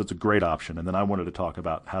used ones. It's a great option. And then I wanted to talk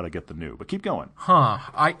about how to get the new. But keep going.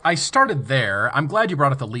 I started there. I'm glad you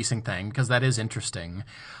brought up the leasing thing because that is interesting.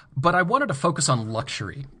 But I wanted to focus on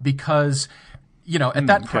luxury because, at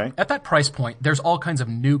that price point, there's all kinds of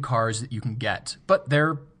new cars that you can get. But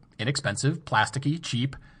they're inexpensive, plasticky,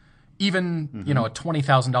 cheap. Even, a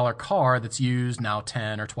 $20,000 car that's used now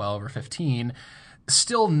 10 or 12 or 15,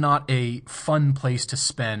 still not a fun place to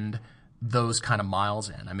spend those kind of miles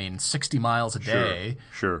in. I mean, 60 miles a day.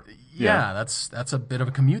 Sure. Yeah, that's a bit of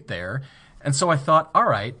a commute there. And so I thought, all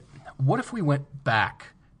right, what if we went back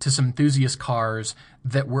to some enthusiast cars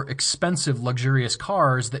that were expensive, luxurious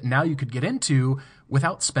cars that now you could get into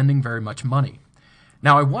without spending very much money?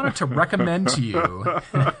 Now, I wanted to recommend to you...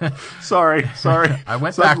 Sorry. I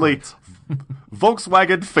went suddenly, backwards.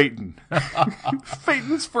 Volkswagen Phaeton.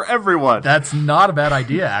 Phaeton's for everyone. That's not a bad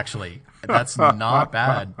idea, actually. That's not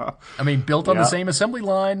bad. I mean, built on the same assembly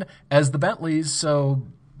line as the Bentleys, so...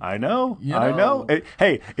 I know.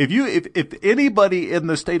 Hey, if anybody in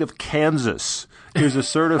the state of Kansas is a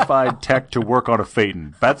certified tech to work on a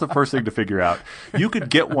Phaeton, that's the first thing to figure out. You could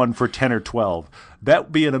get one for 10 or 12. That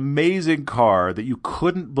would be an amazing car that you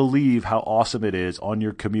couldn't believe how awesome it is on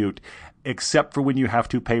your commute, except for when you have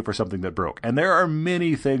to pay for something that broke. And there are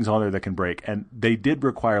many things on there that can break, and they did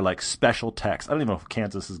require like special techs. I don't even know if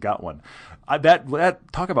Kansas has got one.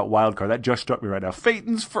 That talk about wild card, that just struck me right now.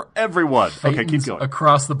 Phaetons for everyone. Phaetons okay, keep going.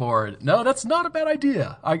 Across the board. No, that's not a bad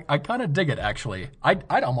idea. I kind of dig it, actually.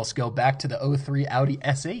 I'd almost go back to the 03 Audi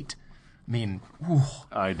S8. I mean, whew.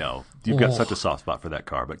 I know. You've got such a soft spot for that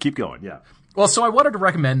car, but keep going, yeah. Well, so I wanted to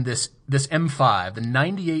recommend this M5, the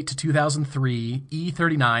 98 to 2003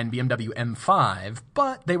 E39 BMW M5,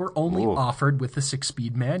 but they were only offered with the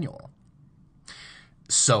 6-speed manual.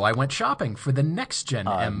 So I went shopping for the next-gen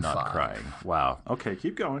M5. I'm not crying. Wow. Okay,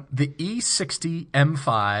 keep going. The E60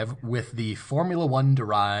 M5 with the Formula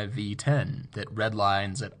One-derived V10 that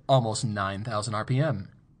redlines at almost 9,000 RPM.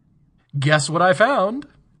 Guess what I found?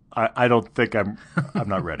 I don't think I'm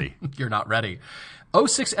not ready. You're not ready.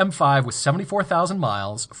 06 M5 with 74,000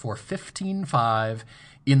 miles for $15,500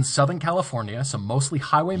 in Southern California, so mostly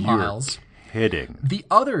highway miles. Kidding. The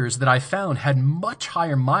others that I found had much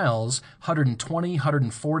higher miles, 120,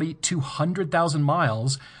 140, 200,000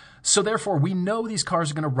 miles. So therefore, we know these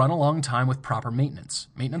cars are going to run a long time with proper maintenance.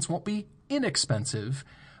 Maintenance won't be inexpensive,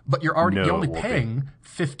 but you're only paying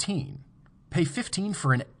 $15,000. Pay $15,000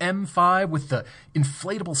 for an M5 with the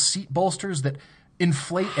inflatable seat bolsters that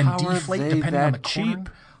inflate and deflate depending on the corner.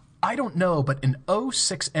 I don't know, but an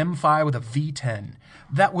 06 M5 with a V10,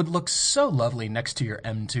 that would look so lovely next to your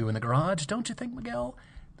M2 in the garage, don't you think, Miguel?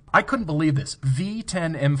 I couldn't believe this.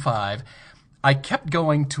 V10 M5. I kept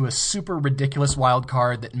going to a super ridiculous wild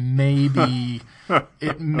card that maybe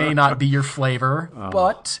it may not be your flavor,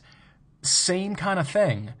 but same kind of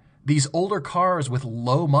thing. These older cars with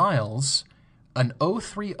low miles, an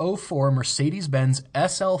 03-04 Mercedes-Benz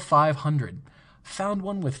SL500. found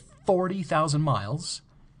one with 40,000 miles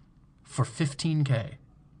for $15K.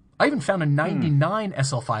 I even found a 99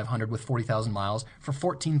 SL500 with 40,000 miles for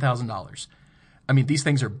 $14,000. I mean, these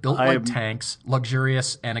things are built like tanks,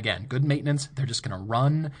 luxurious, and again, good maintenance. They're just going to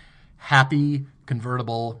run. Happy,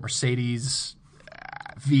 convertible, Mercedes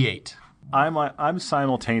V8. I'm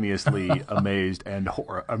simultaneously amazed and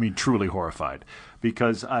truly horrified,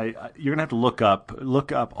 because you're gonna have to look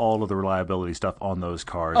up all of the reliability stuff on those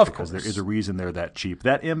cars, because there is a reason they're that cheap.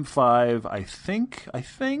 That M5, I think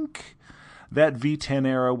that V10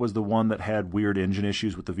 era was the one that had weird engine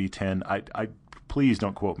issues with the V10. I please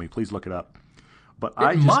don't quote me. Please look it up. But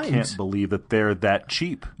I just can't believe that they're that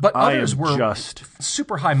cheap. But others were just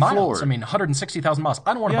super high miles. floored. I mean, 160,000 miles.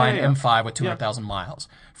 I don't want to buy an M5 with 200,000 miles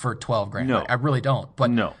for $12,000. No. I really don't.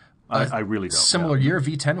 But no, I really don't. Similar year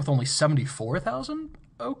V10 with only 74,000.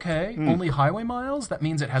 Okay, only highway miles. That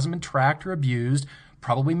means it hasn't been tracked or abused.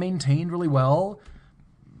 Probably maintained really well.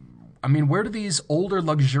 I mean, where do these older,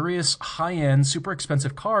 luxurious, high-end, super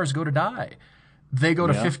expensive cars go to die? They go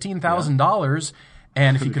to $15,000.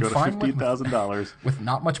 And if you could find one with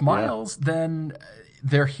not much miles, then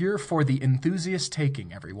they're here for the enthusiast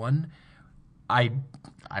taking, everyone. I'm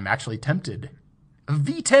actually tempted. A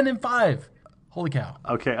V10 M5. Holy cow.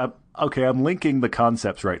 Okay, I'm linking the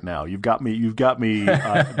concepts right now. You've got me.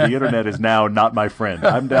 The internet is now not my friend.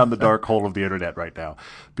 I'm down the dark hole of the internet right now.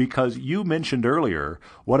 Because you mentioned earlier,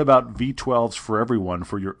 what about V12s for everyone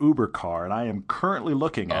for your Uber car? And I am currently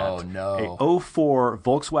looking at a 04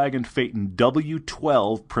 Volkswagen Phaeton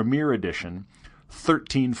W12 Premier Edition,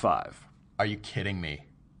 $13,500. Are you kidding me?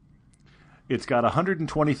 It's got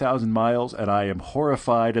 120,000 miles, and I am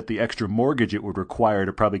horrified at the extra mortgage it would require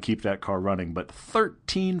to probably keep that car running. But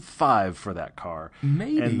 $13,500 for that car.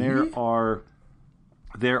 Maybe. And there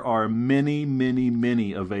are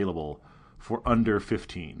many available for under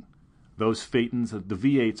 15. Those Phaetons, the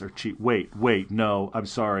V8s are cheap. Wait, no, I'm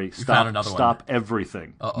sorry. Stop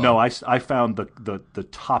everything. Uh-oh. No, I found the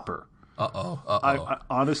topper. Uh-oh.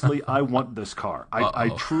 Honestly, I want this car. I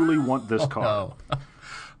truly want this car. No.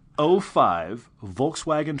 05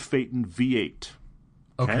 Volkswagen Phaeton V8.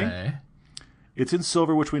 Okay. It's in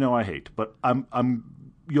silver, which we know I hate, but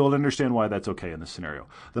you'll understand why that's okay in this scenario.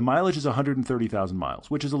 The mileage is 130,000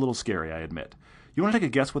 miles, which is a little scary, I admit. You want to take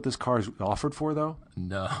a guess what this car is offered for, though?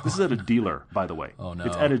 No. This is at a dealer, by the way. Oh, no.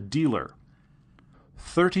 It's at a dealer.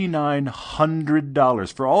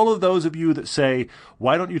 $3,900. For all of those of you that say,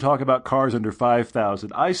 why don't you talk about cars under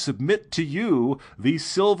 $5,000? I submit to you the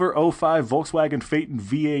silver 05 Volkswagen Phaeton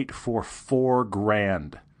V8 for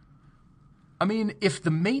 $4,000. I mean, if the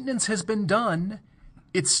maintenance has been done,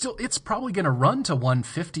 it's probably going to run to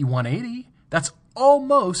 150, 180. That's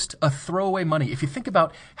almost a throwaway money. If you think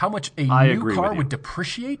about how much a new car would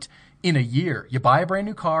depreciate in a year. You buy a brand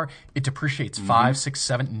new car, it depreciates $5,000,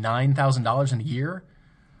 $6,000, $7,000, $9,000 in a year.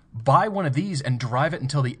 Buy one of these and drive it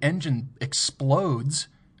until the engine explodes,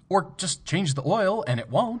 or just change the oil and it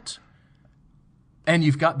won't. And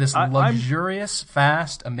you've got this luxurious,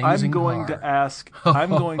 fast, amazing car. I'm going to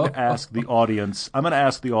ask the audience. I'm going to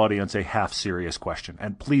ask the audience a half serious question.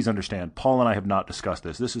 And please understand, Paul and I have not discussed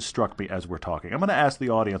this. This has struck me as we're talking. I'm going to ask the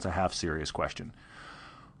audience a half serious question.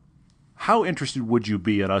 How interested would you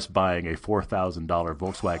be in us buying a $4,000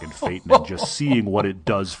 Volkswagen Phaeton and just seeing what it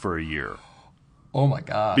does for a year? Oh my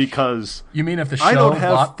gosh! Because you mean if the show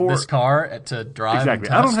bought this car to drive? Exactly. And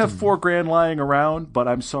test I don't have $4,000 lying around, but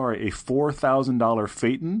I'm sorry, a $4,000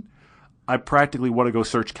 Phaeton. I practically want to go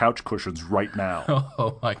search couch cushions right now.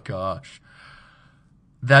 Oh my gosh!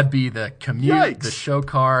 That'd be the commute, the show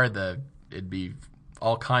car. It'd be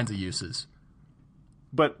all kinds of uses.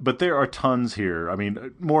 But there are tons here. I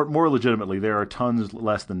mean, more legitimately, there are tons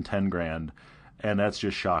less than $10,000, and that's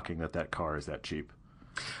just shocking that car is that cheap.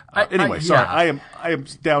 Sorry, I am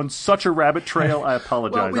down such a rabbit trail. I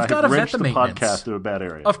apologize. Well, we've I have wrenched the podcast to a bad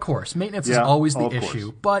area. Of course, maintenance is always the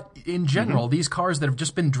issue. But in general, these cars that have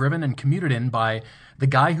just been driven and commuted in by the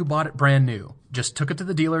guy who bought it brand new, just took it to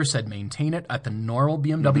the dealer, said maintain it at the normal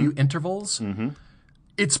BMW intervals.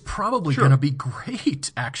 It's probably going to be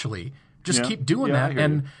great, actually. Just keep doing that.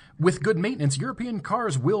 And with good maintenance, European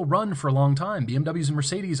cars will run for a long time. BMWs and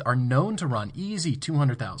Mercedes are known to run easy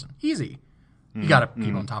 200,000. Easy. You got to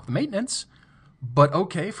keep on top of the maintenance. But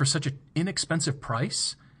okay, for such an inexpensive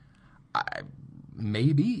price,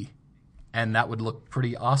 maybe. And that would look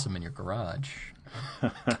pretty awesome in your garage.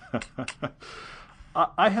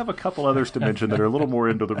 I have a couple others to mention that are a little more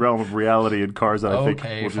into the realm of reality in cars that I think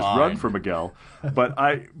will just run for Miguel.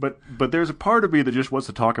 But there's a part of me that just wants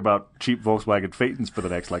to talk about cheap Volkswagen Phaetons for the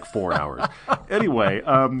next 4 hours. Anyway,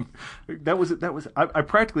 that was I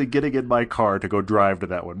practically getting in my car to go drive to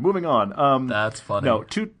that one. Moving on. That's funny. No,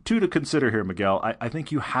 two to consider here, Miguel. I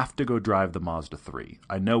think you have to go drive the Mazda 3.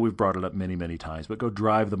 I know we've brought it up many, many times, but go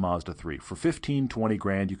drive the Mazda 3. For 15, 20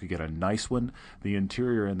 grand, you could get a nice one. The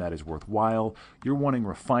interior in that is worthwhile. You're wanting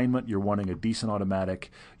refinement, you're wanting a decent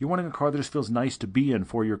automatic, you're wanting a car that just feels nice to be in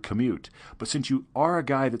for your commute. But since you are a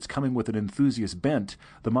guy that's coming with an enthusiast bent,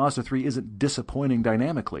 the Mazda 3 isn't disappointing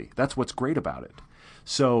dynamically. That's what's great about it.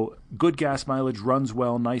 So good gas mileage, runs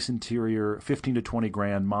well, nice interior, 15 to 20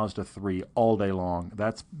 grand, Mazda 3 all day long.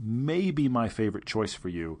 That's maybe my favorite choice for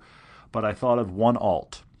you. But I thought of one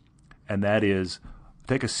alt, and that is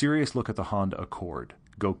take a serious look at the Honda Accord.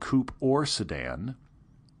 Go coupe or sedan.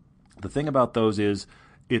 The thing about those is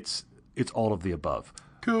it's all of the above.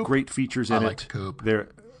 Coupe. Great features in I it. like the coupe.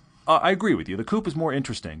 I agree with you. The coupe is more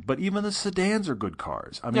interesting, but even the sedans are good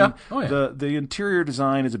cars. I mean, the interior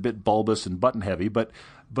design is a bit bulbous and button heavy, but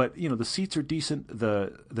the seats are decent,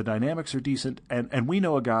 the dynamics are decent, and we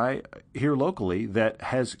know a guy here locally that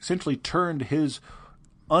has essentially turned his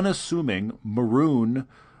unassuming maroon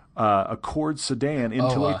Accord sedan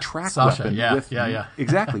into a track Sasha, weapon.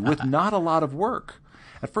 Exactly, with not a lot of work.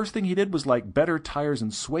 At first thing he did was better tires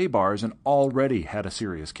and sway bars and already had a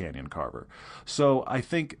serious canyon carver. So I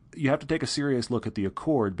think you have to take a serious look at the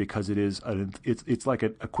Accord because it's like a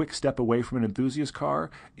quick step away from an enthusiast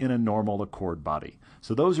car in a normal Accord body.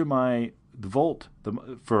 So those are the Volt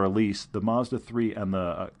for a lease, the Mazda 3, and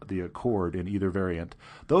the Accord in either variant.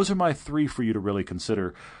 Those are my three for you to really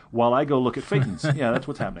consider while I go look at Phaetons. Yeah, that's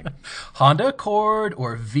what's happening. Honda Accord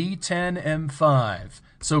or V10 M5.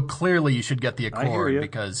 So clearly you should get the Accord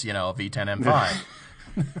because, V10 M5.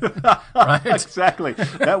 Right? Exactly.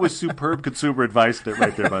 That was superb consumer advice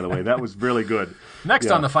right there, by the way. That was really good.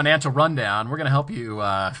 Next on the financial rundown, we're going to help you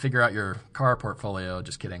figure out your car portfolio.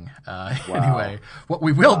 Just kidding. Anyway, what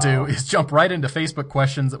we will do is jump right into Facebook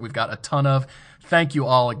questions that we've got a ton of. Thank you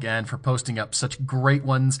all again for posting up such great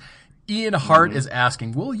ones. Ian Hart is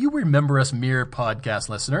asking, will you remember us mere podcast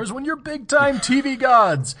listeners when you're big-time TV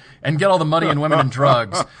gods and get all the money and women and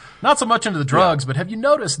drugs? Not so much into the drugs, but have you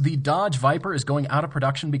noticed the Dodge Viper is going out of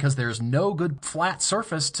production because there's no good flat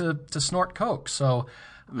surface to snort coke? So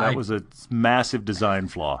that was a massive design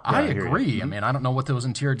flaw. I agree. I mean, I don't know what those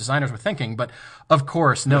interior designers were thinking, but of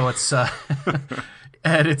course, no, it's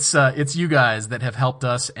and it's you guys that have helped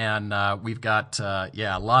us, and we've got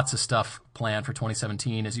lots of stuff planned for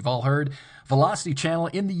 2017. As you've all heard, Velocity Channel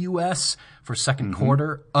in the U.S. for second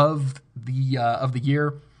quarter of the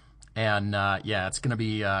year, and it's going to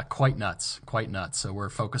be quite nuts. So we're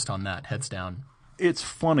focused on that. Heads down. It's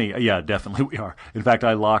funny. Yeah, definitely we are. In fact,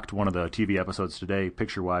 I locked one of the TV episodes today,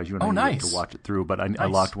 picture-wise. You and I need to watch it through, but I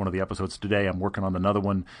locked one of the episodes today. I'm working on another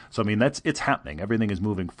one. So, I mean, it's happening. Everything is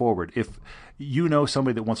moving forward. If you know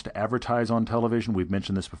somebody that wants to advertise on television, we've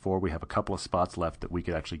mentioned this before, we have a couple of spots left that we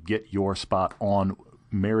could actually get your spot on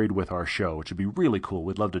married with our show, which would be really cool.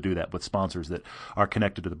 We'd love to do that with sponsors that are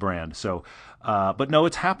connected to the brand. So, but no,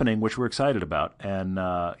 it's happening, which we're excited about. And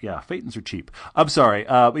Phaetons are cheap. I'm sorry.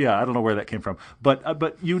 I don't know where that came from.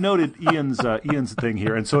 But you noted Ian's thing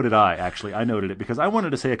here, and so did I. Actually, I noted it because I wanted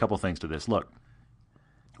to say a couple things to this. Look,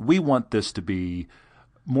 we want this to be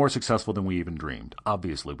more successful than we even dreamed.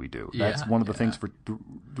 Obviously, we do. That's one of the things for the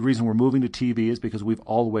reason we're moving to TV is because we've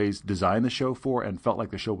always designed the show for and felt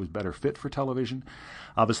like the show was better fit for television.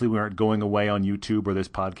 Obviously, we aren't going away on YouTube or this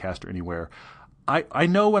podcast or anywhere. I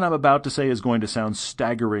know what I'm about to say is going to sound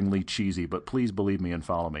staggeringly cheesy, but please believe me and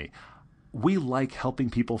follow me. We like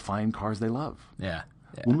helping people find cars they love. Yeah.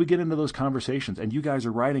 When we get into those conversations, and you guys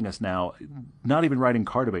are writing us now, not even writing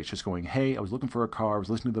car debates, just going, hey, I was looking for a car, I was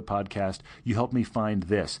listening to the podcast, you helped me find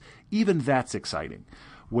this. Even that's exciting,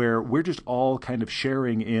 where we're just all kind of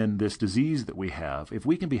sharing in this disease that we have. If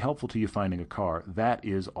we can be helpful to you finding a car, that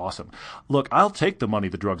is awesome. Look, I'll take the money,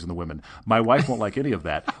 the drugs, and the women. My wife won't like any of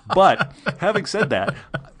that. But having said that,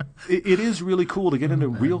 it is really cool to get into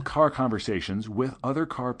real car conversations with other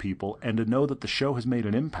car people and to know that the show has made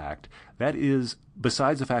an impact. That is,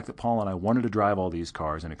 besides the fact that Paul and I wanted to drive all these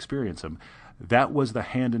cars and experience them, that was the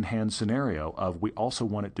hand-in-hand scenario of we also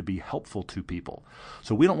want it to be helpful to people.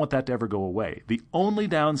 So we don't want that to ever go away. The only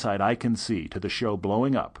downside I can see to the show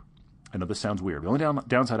blowing up, I know this sounds weird, the only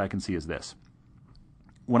downside I can see is this.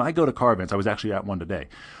 When I go to car events, I was actually at one today.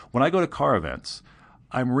 When I go to car events,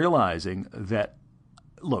 I'm realizing that,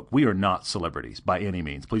 look, we are not celebrities by any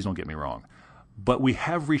means. Please don't get me wrong. But we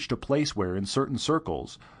have reached a place where in certain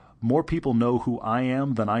circles, more people know who I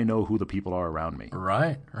am than I know who the people are around me.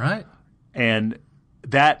 Right. And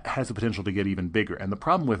that has the potential to get even bigger. And the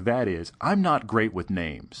problem with that is I'm not great with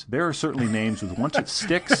names. There are certainly names with once it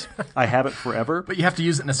sticks, I have it forever. But you have to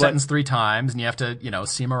use it in a sentence 3 times, and you have to,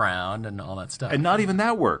 see them around and all that stuff. And not even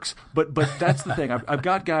that works. But that's the thing. I've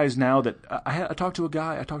got guys now that I talked to a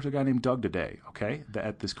guy named Doug today, okay,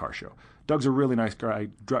 at this car show. Doug's a really nice guy.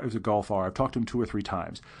 He's a golfer. I've talked to him 2 or 3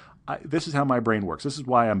 times. This is how my brain works. This is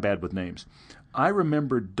why I'm bad with names. I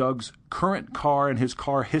remembered Doug's current car and his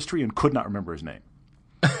car history and could not remember his name.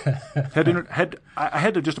 I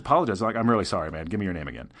had to just apologize. Like, I'm really sorry, man. Give me your name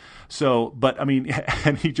again. So, but I mean,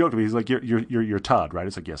 and he joked to me. He's like, "You're Todd, right?"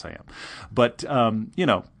 It's like, "Yes, I am." But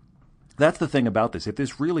that's the thing about this. If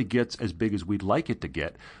this really gets as big as we'd like it to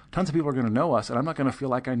get, tons of people are going to know us, and I'm not going to feel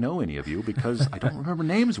like I know any of you because I don't remember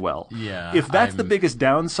names well. Yeah. If that's the biggest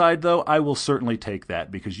downside, though, I will certainly take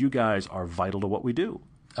that because you guys are vital to what we do.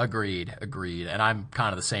 Agreed. And I'm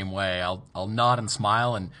kind of the same way. I'll nod and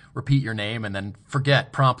smile and repeat your name and then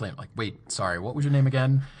forget promptly. I'm like, wait, sorry, what was your name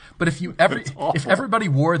again? But if everybody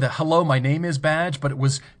wore the "Hello, my name is" badge, but it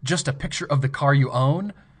was just a picture of the car you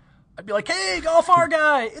own, I'd be like, "Hey, Golf R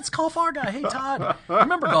Guy, it's Golf R Guy. Hey, Todd,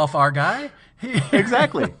 remember Golf R Guy?"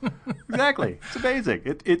 Exactly. It's amazing.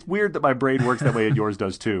 It's weird that my brain works that way and yours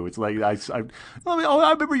does too. It's like I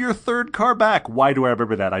remember your 3rd car back. Why do I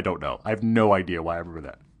remember that? I don't know. I have no idea why I remember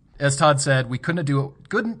that. As Todd said, we couldn't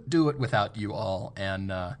do it without you all,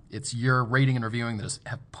 and it's your rating and reviewing that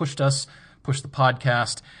have pushed the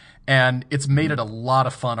podcast, and it's made it a lot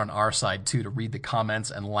of fun on our side too to read the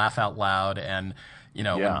comments and laugh out loud. And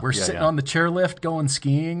when we're sitting on the chairlift going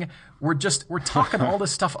skiing, we're talking all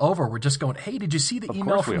this stuff over. We're just going, "Hey, did you see the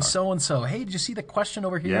email from so and so? Hey, did you see the question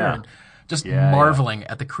over here?" Yeah. And just marveling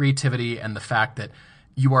at the creativity and the fact that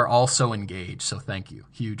you are all so engaged. So thank you.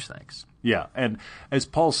 Huge thanks. Yeah, and as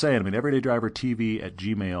Paul's saying, I mean,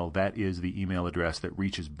 everydaydrivertv@gmail, that is the email address that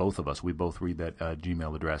reaches both of us. We both read that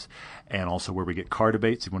Gmail address, and also where we get car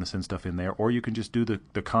debates, if you want to send stuff in there, or you can just do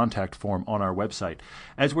the contact form on our website.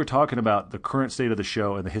 As we're talking about the current state of the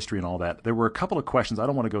show and the history and all that, there were a couple of questions. I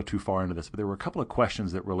don't want to go too far into this, but there were a couple of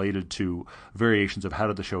questions that related to variations of how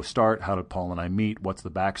did the show start, how did Paul and I meet, what's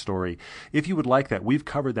the backstory. If you would like that, we've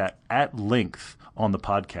covered that at length on the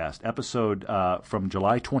podcast. Episode from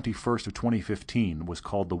July 21st of 2015 was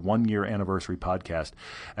called the 1-year anniversary podcast.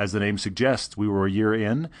 As the name suggests, we were a year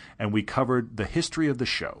in, and we covered the history of the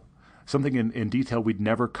show, something in detail we'd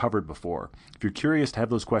never covered before. If you're curious to have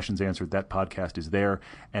those questions answered, that podcast is there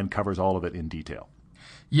and covers all of it in detail.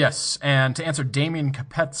 Yes, and to answer Damien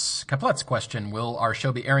Caplet's question, will our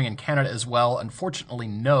show be airing in Canada as well? Unfortunately,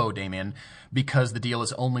 no, Damien, because the deal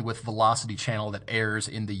is only with Velocity Channel that airs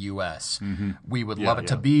in the U.S. Mm-hmm. We would love it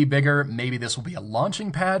to be bigger. Maybe this will be a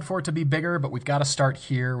launching pad for it to be bigger, but we've got to start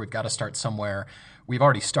here. We've got to start somewhere. We've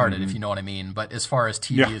already started, if you know what I mean. But as far as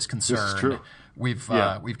TV is concerned, we've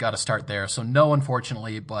got to start there. So no,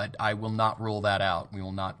 unfortunately, but I will not rule that out. We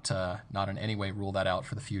will not in any way rule that out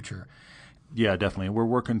for the future. Yeah, definitely. We're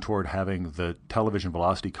working toward having the television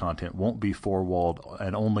Velocity content won't be four-walled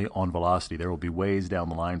and only on Velocity. There will be ways down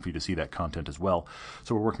the line for you to see that content as well.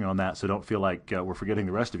 So we're working on that, so don't feel like we're forgetting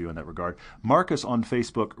the rest of you in that regard. Marcus on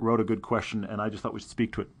Facebook wrote a good question, and I just thought we should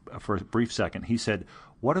speak to it for a brief second. He said,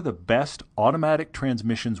 what are the best automatic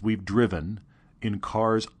transmissions we've driven in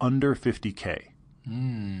cars under 50K?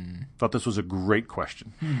 Thought this was a great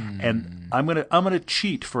question. And I'm gonna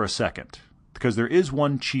cheat for a second, because there is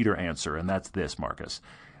one cheater answer, and that's this, Marcus.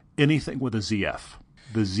 Anything with a ZF.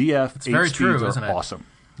 The ZF 8-speeds are awesome.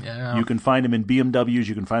 Yeah. You can find them in BMWs.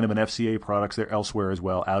 You can find them in FCA products. They're elsewhere as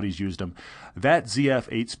well. Audi's used them. That ZF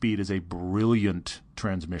 8-speed is a brilliant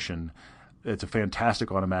transmission. It's a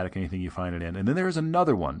fantastic automatic, anything you find it in. And then there is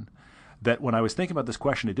another one that when I was thinking about this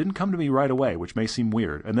question, it didn't come to me right away, which may seem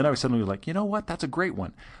weird. And then I was suddenly like, you know what? That's a great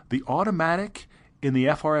one. The automatic in the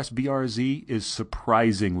FRS BRZ is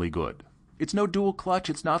surprisingly good. It's no dual clutch.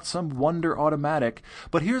 It's not some wonder automatic.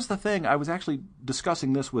 But here's the thing. I was actually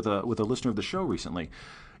discussing this with a listener of the show recently.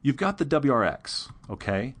 You've got the WRX,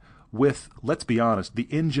 okay, with, let's be honest, the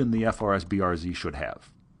engine the FRS BRZ should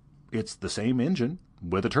have. It's the same engine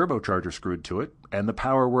with a turbocharger screwed to it and the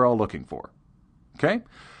power we're all looking for, okay?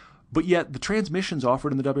 But yet the transmissions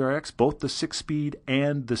offered in the WRX, both the 6-speed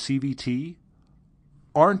and the CVT,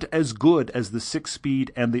 aren't as good as the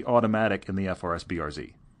 6-speed and the automatic in the FRS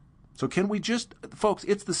BRZ. So can we just, folks,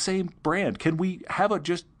 it's the same brand. Can we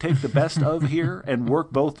just take the best of here and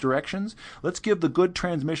work both directions? Let's give the good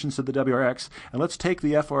transmissions to the WRX, and let's take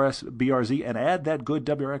the FRS BRZ and add that good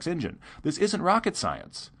WRX engine. This isn't rocket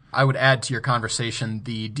science. I would add to your conversation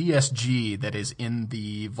the DSG that is in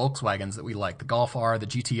the Volkswagens that we like, the Golf R, the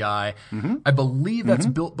GTI. I believe that's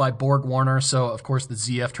built by Borg Warner, so of course the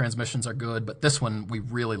ZF transmissions are good, but this one we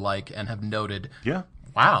really like and have noted. Yeah.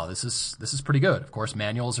 Wow, this is pretty good. Of course,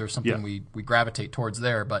 manuals are something we gravitate towards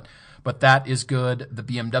there, but that is good. The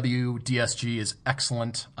BMW DSG is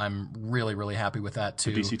excellent. I'm really, really happy with that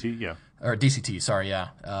too. The DCT, yeah. Or DCT, sorry, yeah.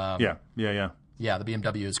 Yeah, the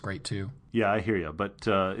BMW is great too. Yeah, I hear you, but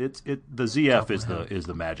the ZF is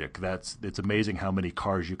the magic. It's amazing how many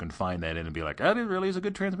cars you can find that in and be like, that really is a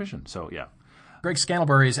good transmission. So yeah. Greg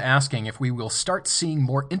Scantlebury is asking if we will start seeing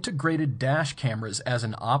more integrated dash cameras as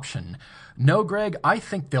an option. No, Greg, I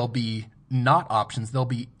think they'll be not options. They'll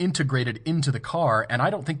be integrated into the car, and I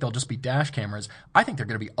don't think they'll just be dash cameras. I think they're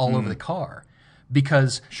going to be all over the car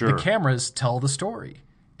because the cameras tell the story.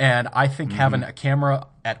 And I think having a camera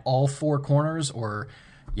at all four corners or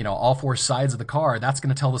all four sides of the car, that's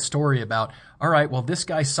going to tell the story about, all right, well, this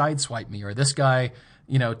guy sideswiped me or this guy,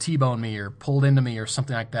 T-boned me or pulled into me or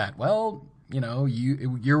something like that. Well,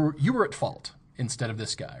 you were at fault instead of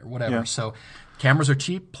this guy or whatever. Yeah. So cameras are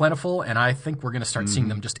cheap, plentiful, and I think we're going to start seeing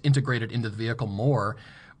them just integrated into the vehicle more,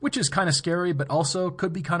 which is kind of scary, but also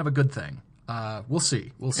could be kind of a good thing. We'll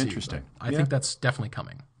see. Interesting. I think that's definitely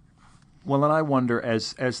coming. Well, and I wonder,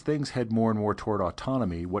 as things head more and more toward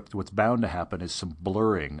autonomy, what's bound to happen is some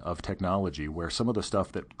blurring of technology where some of the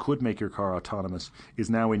stuff that could make your car autonomous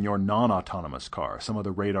is now in your non-autonomous car. Some of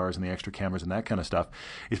the radars and the extra cameras and that kind of stuff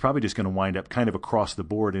is probably just going to wind up kind of across the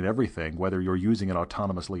board in everything, whether you're using it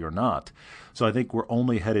autonomously or not. So I think we're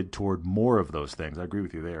only headed toward more of those things. I agree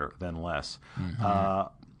with you there, than less.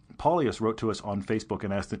 Paulius wrote to us on Facebook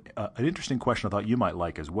and asked an interesting question I thought you might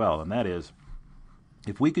like as well, and that is,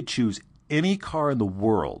 if we could choose any car in the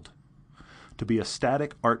world to be a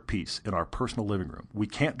static art piece in our personal living room, we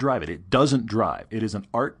can't drive it. It doesn't drive. It is an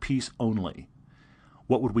art piece only.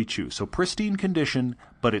 What would we choose? So pristine condition,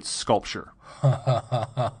 but it's sculpture.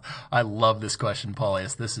 I love this question,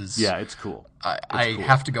 Paulius. This is it's cool. I cool.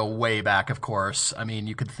 have to go way back, of course. I mean,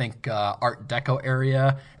 you could think Art Deco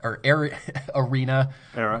arena.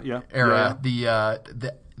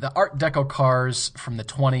 The Art Deco cars from the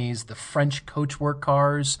 20s, the French coachwork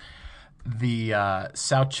cars, the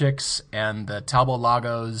Sauchiks and the Talbot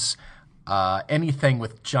Lagos, anything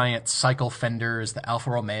with giant cycle fenders, the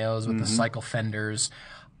Alfa Romeos with the cycle fenders.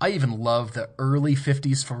 I even love the early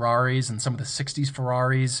 50s Ferraris and some of the 60s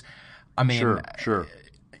Ferraris. I mean, sure.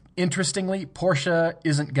 Interestingly, Porsche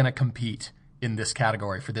isn't going to compete in this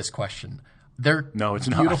category for this question. They're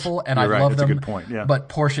beautiful, not. And You're I right. love That's them. a good point. Yeah. But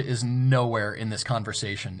Porsche is nowhere in this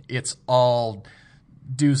conversation. It's all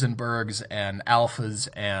Duesenbergs and Alphas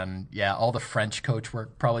and, all the French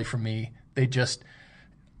coachwork, probably for me. They just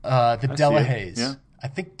the Delahaye's. Yeah. I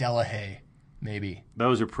think Delahaye, maybe.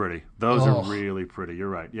 Those are pretty. Those are really pretty. You're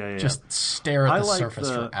right. Yeah. Just stare at the surface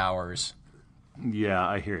for hours. Yeah,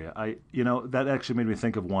 I hear you. That actually made me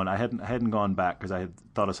think of one. I hadn't gone back because I had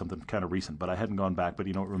thought of something kind of recent, but I hadn't gone back. But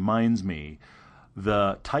it reminds me,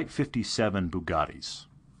 the Type 57 Bugattis.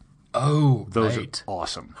 Oh, those right. are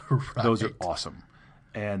awesome. Right. Those are awesome,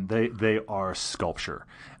 and they are sculpture.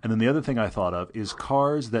 And then the other thing I thought of is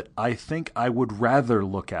cars that I think I would rather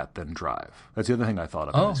look at than drive. That's the other thing I thought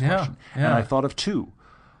of in this question. Yeah. And I thought of two.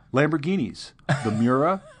 Lamborghinis, the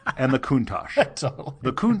Miura and the Countach. Totally.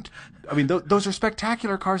 The those are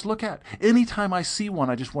spectacular cars to look at. Anytime I see one,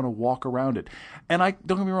 I just want to walk around it. And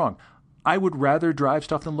don't get me wrong, I would rather drive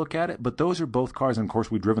stuff than look at it, but those are both cars, and of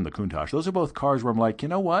course we've driven the Countach. Those are both cars where I'm like, you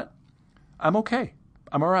know what? I'm okay.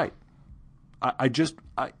 I'm all right.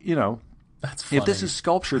 That's funny. If this is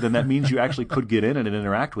sculpture, then that means you actually could get in it and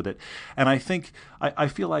interact with it. And I think I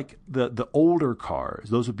feel like the older cars,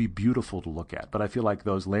 those would be beautiful to look at. But I feel like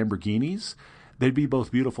those Lamborghinis, they'd be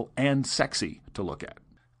both beautiful and sexy to look at.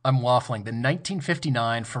 I'm waffling. The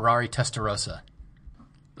 1959 Ferrari Testarossa.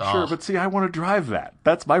 Sure, but see, I want to drive that.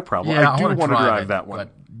 That's my problem. Yeah, I do want to drive that one.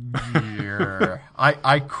 But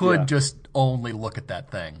I could just only look at that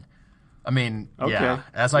thing. I mean,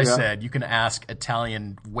 as I said, you can ask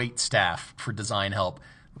Italian wait staff for design help.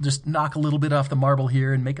 Just knock a little bit off the marble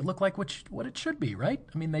here and make it look like what it should be, right?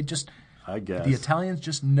 I mean, I guess. The Italians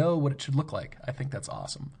just know what it should look like. I think that's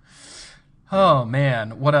awesome. Oh,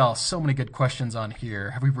 man. What else? So many good questions on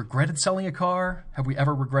here. Have we regretted selling a car? Have we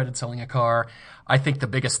ever regretted selling a car? I think the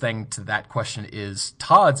biggest thing to that question is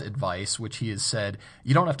Todd's advice, which he has said,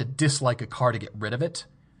 you don't have to dislike a car to get rid of it.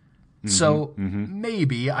 So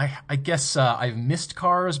maybe, I guess I've missed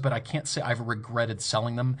cars, but I can't say I've regretted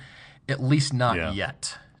selling them. At least not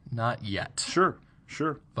yet. Not yet. Sure.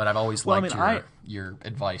 But I've always liked your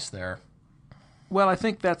advice there. Well, I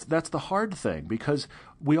think that's the hard thing because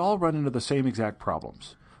we all run into the same exact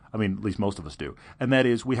problems. I mean, at least most of us do. And that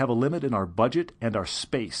is we have a limit in our budget and our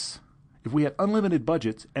space. If we had unlimited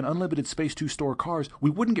budgets and unlimited space to store cars, we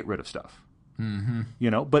wouldn't get rid of stuff.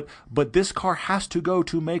 You know, but this car has to go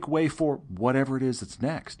to make way for whatever it is that's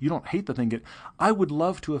next. You don't hate the thing. I would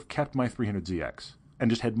love to have kept my 300ZX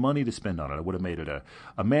and just had money to spend on it. I would have made it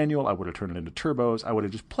a manual. I would have turned it into turbos. I would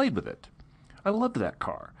have just played with it. I loved that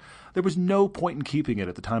car. There was no point in keeping it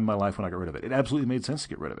at the time of my life when I got rid of it. It absolutely made sense to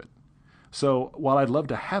get rid of it. So while I'd love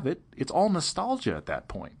to have it, it's all nostalgia at that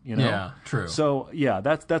point, you know? Yeah, true. So yeah,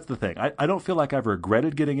 that's the thing. I don't feel like I've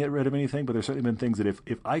regretted getting rid of anything, but there's certainly been things that if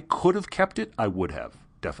I could have kept it, I would have,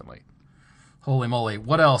 definitely. Holy moly.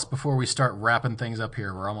 What else before we start wrapping things up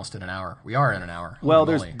here? We're almost at an hour. We are in an hour. Well,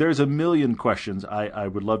 there's a million questions I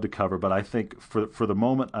would love to cover, but I think for the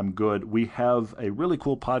moment I'm good. We have a really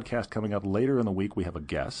cool podcast coming up later in the week. We have a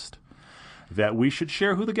guest that we should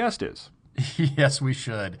share who the guest is. Yes, we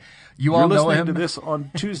should. You're all know him. You're listening to this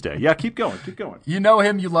on Tuesday. Yeah, keep going. You know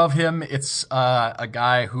him. You love him. It's a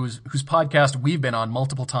guy whose podcast we've been on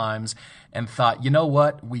multiple times and thought, you know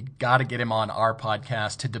what? We got to get him on our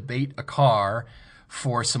podcast to debate a car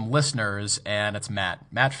for some listeners, and it's Matt.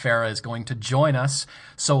 Matt Farah is going to join us.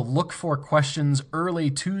 So look for questions early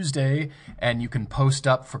Tuesday, and you can post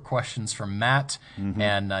up for questions from Matt,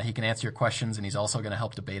 and he can answer your questions, and he's also going to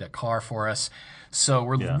help debate a car for us. So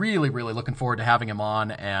we're really, really looking forward to having him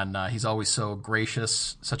on, and he's always so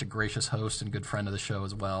gracious, such a gracious host and good friend of the show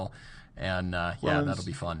as well. And that'll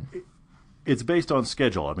be fun. It's based on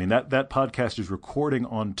schedule. I mean, that podcast is recording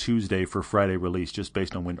on Tuesday for Friday release, just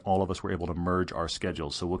based on when all of us were able to merge our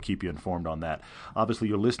schedules. So we'll keep you informed on that. Obviously,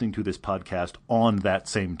 you're listening to this podcast on that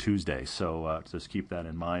same Tuesday, so just keep that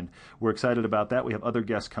in mind. We're excited about that. We have other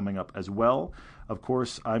guests coming up as well. Of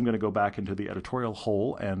course, I'm going to go back into the editorial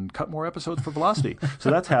hole and cut more episodes for Velocity. So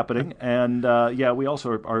that's happening. And, we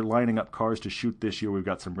also are lining up cars to shoot this year. We've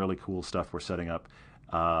got some really cool stuff we're setting up.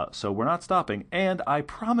 So we're not stopping. And I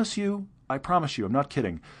promise you, I'm not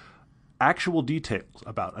kidding, actual details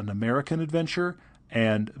about an American adventure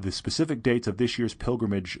and the specific dates of this year's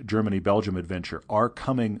pilgrimage Germany-Belgium adventure are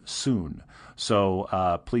coming soon.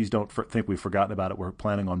 So please don't think we've forgotten about it. We're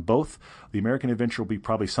planning on both. The American adventure will be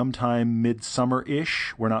probably sometime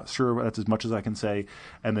midsummer-ish. We're not sure. That's as much as I can say.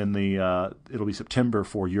 And then it'll be September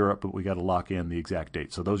for Europe, but we got to lock in the exact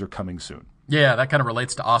date. So those are coming soon. Yeah, that kind of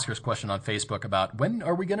relates to Oscar's question on Facebook about when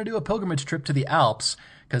are we going to do a pilgrimage trip to the Alps,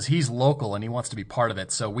 because he's local and he wants to be part of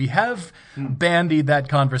it. So we have bandied that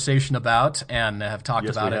conversation about and have talked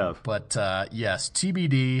about it. But yes,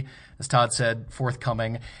 TBD, as Todd said,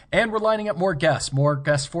 forthcoming. And we're lining up more guests for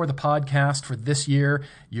the podcast for this year.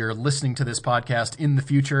 You're listening to this podcast in the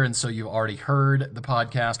future, and so you've already heard the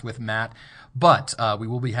podcast with Matt. But we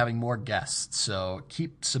will be having more guests. So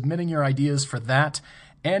keep submitting your ideas for that.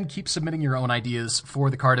 And keep submitting your own ideas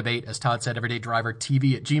for the car debate, as Todd said,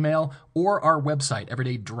 everydaydrivertv@gmail.com or our website,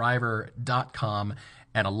 everydaydriver.com.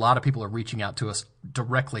 And a lot of people are reaching out to us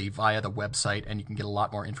directly via the website, and you can get a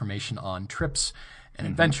lot more information on trips and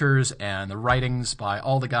adventures and the writings by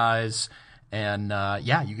all the guys. And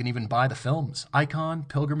you can even buy the films. Icon,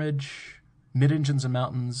 Pilgrimage, Mid-Engines and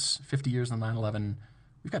Mountains, 50 Years on 9/11.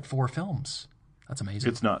 We've got 4 films. That's amazing.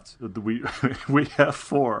 It's nuts. We have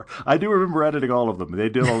 4. I do remember editing all of them. They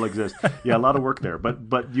did all exist. Yeah, a lot of work there.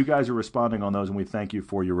 But you guys are responding on those, and we thank you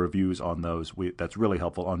for your reviews on those. That's really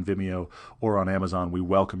helpful on Vimeo or on Amazon. We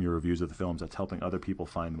welcome your reviews of the films. That's helping other people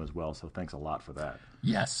find them as well. So thanks a lot for that.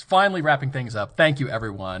 Yes. Finally wrapping things up. Thank you,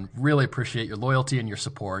 everyone. Really appreciate your loyalty and your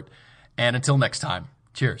support. And until next time,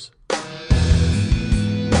 cheers.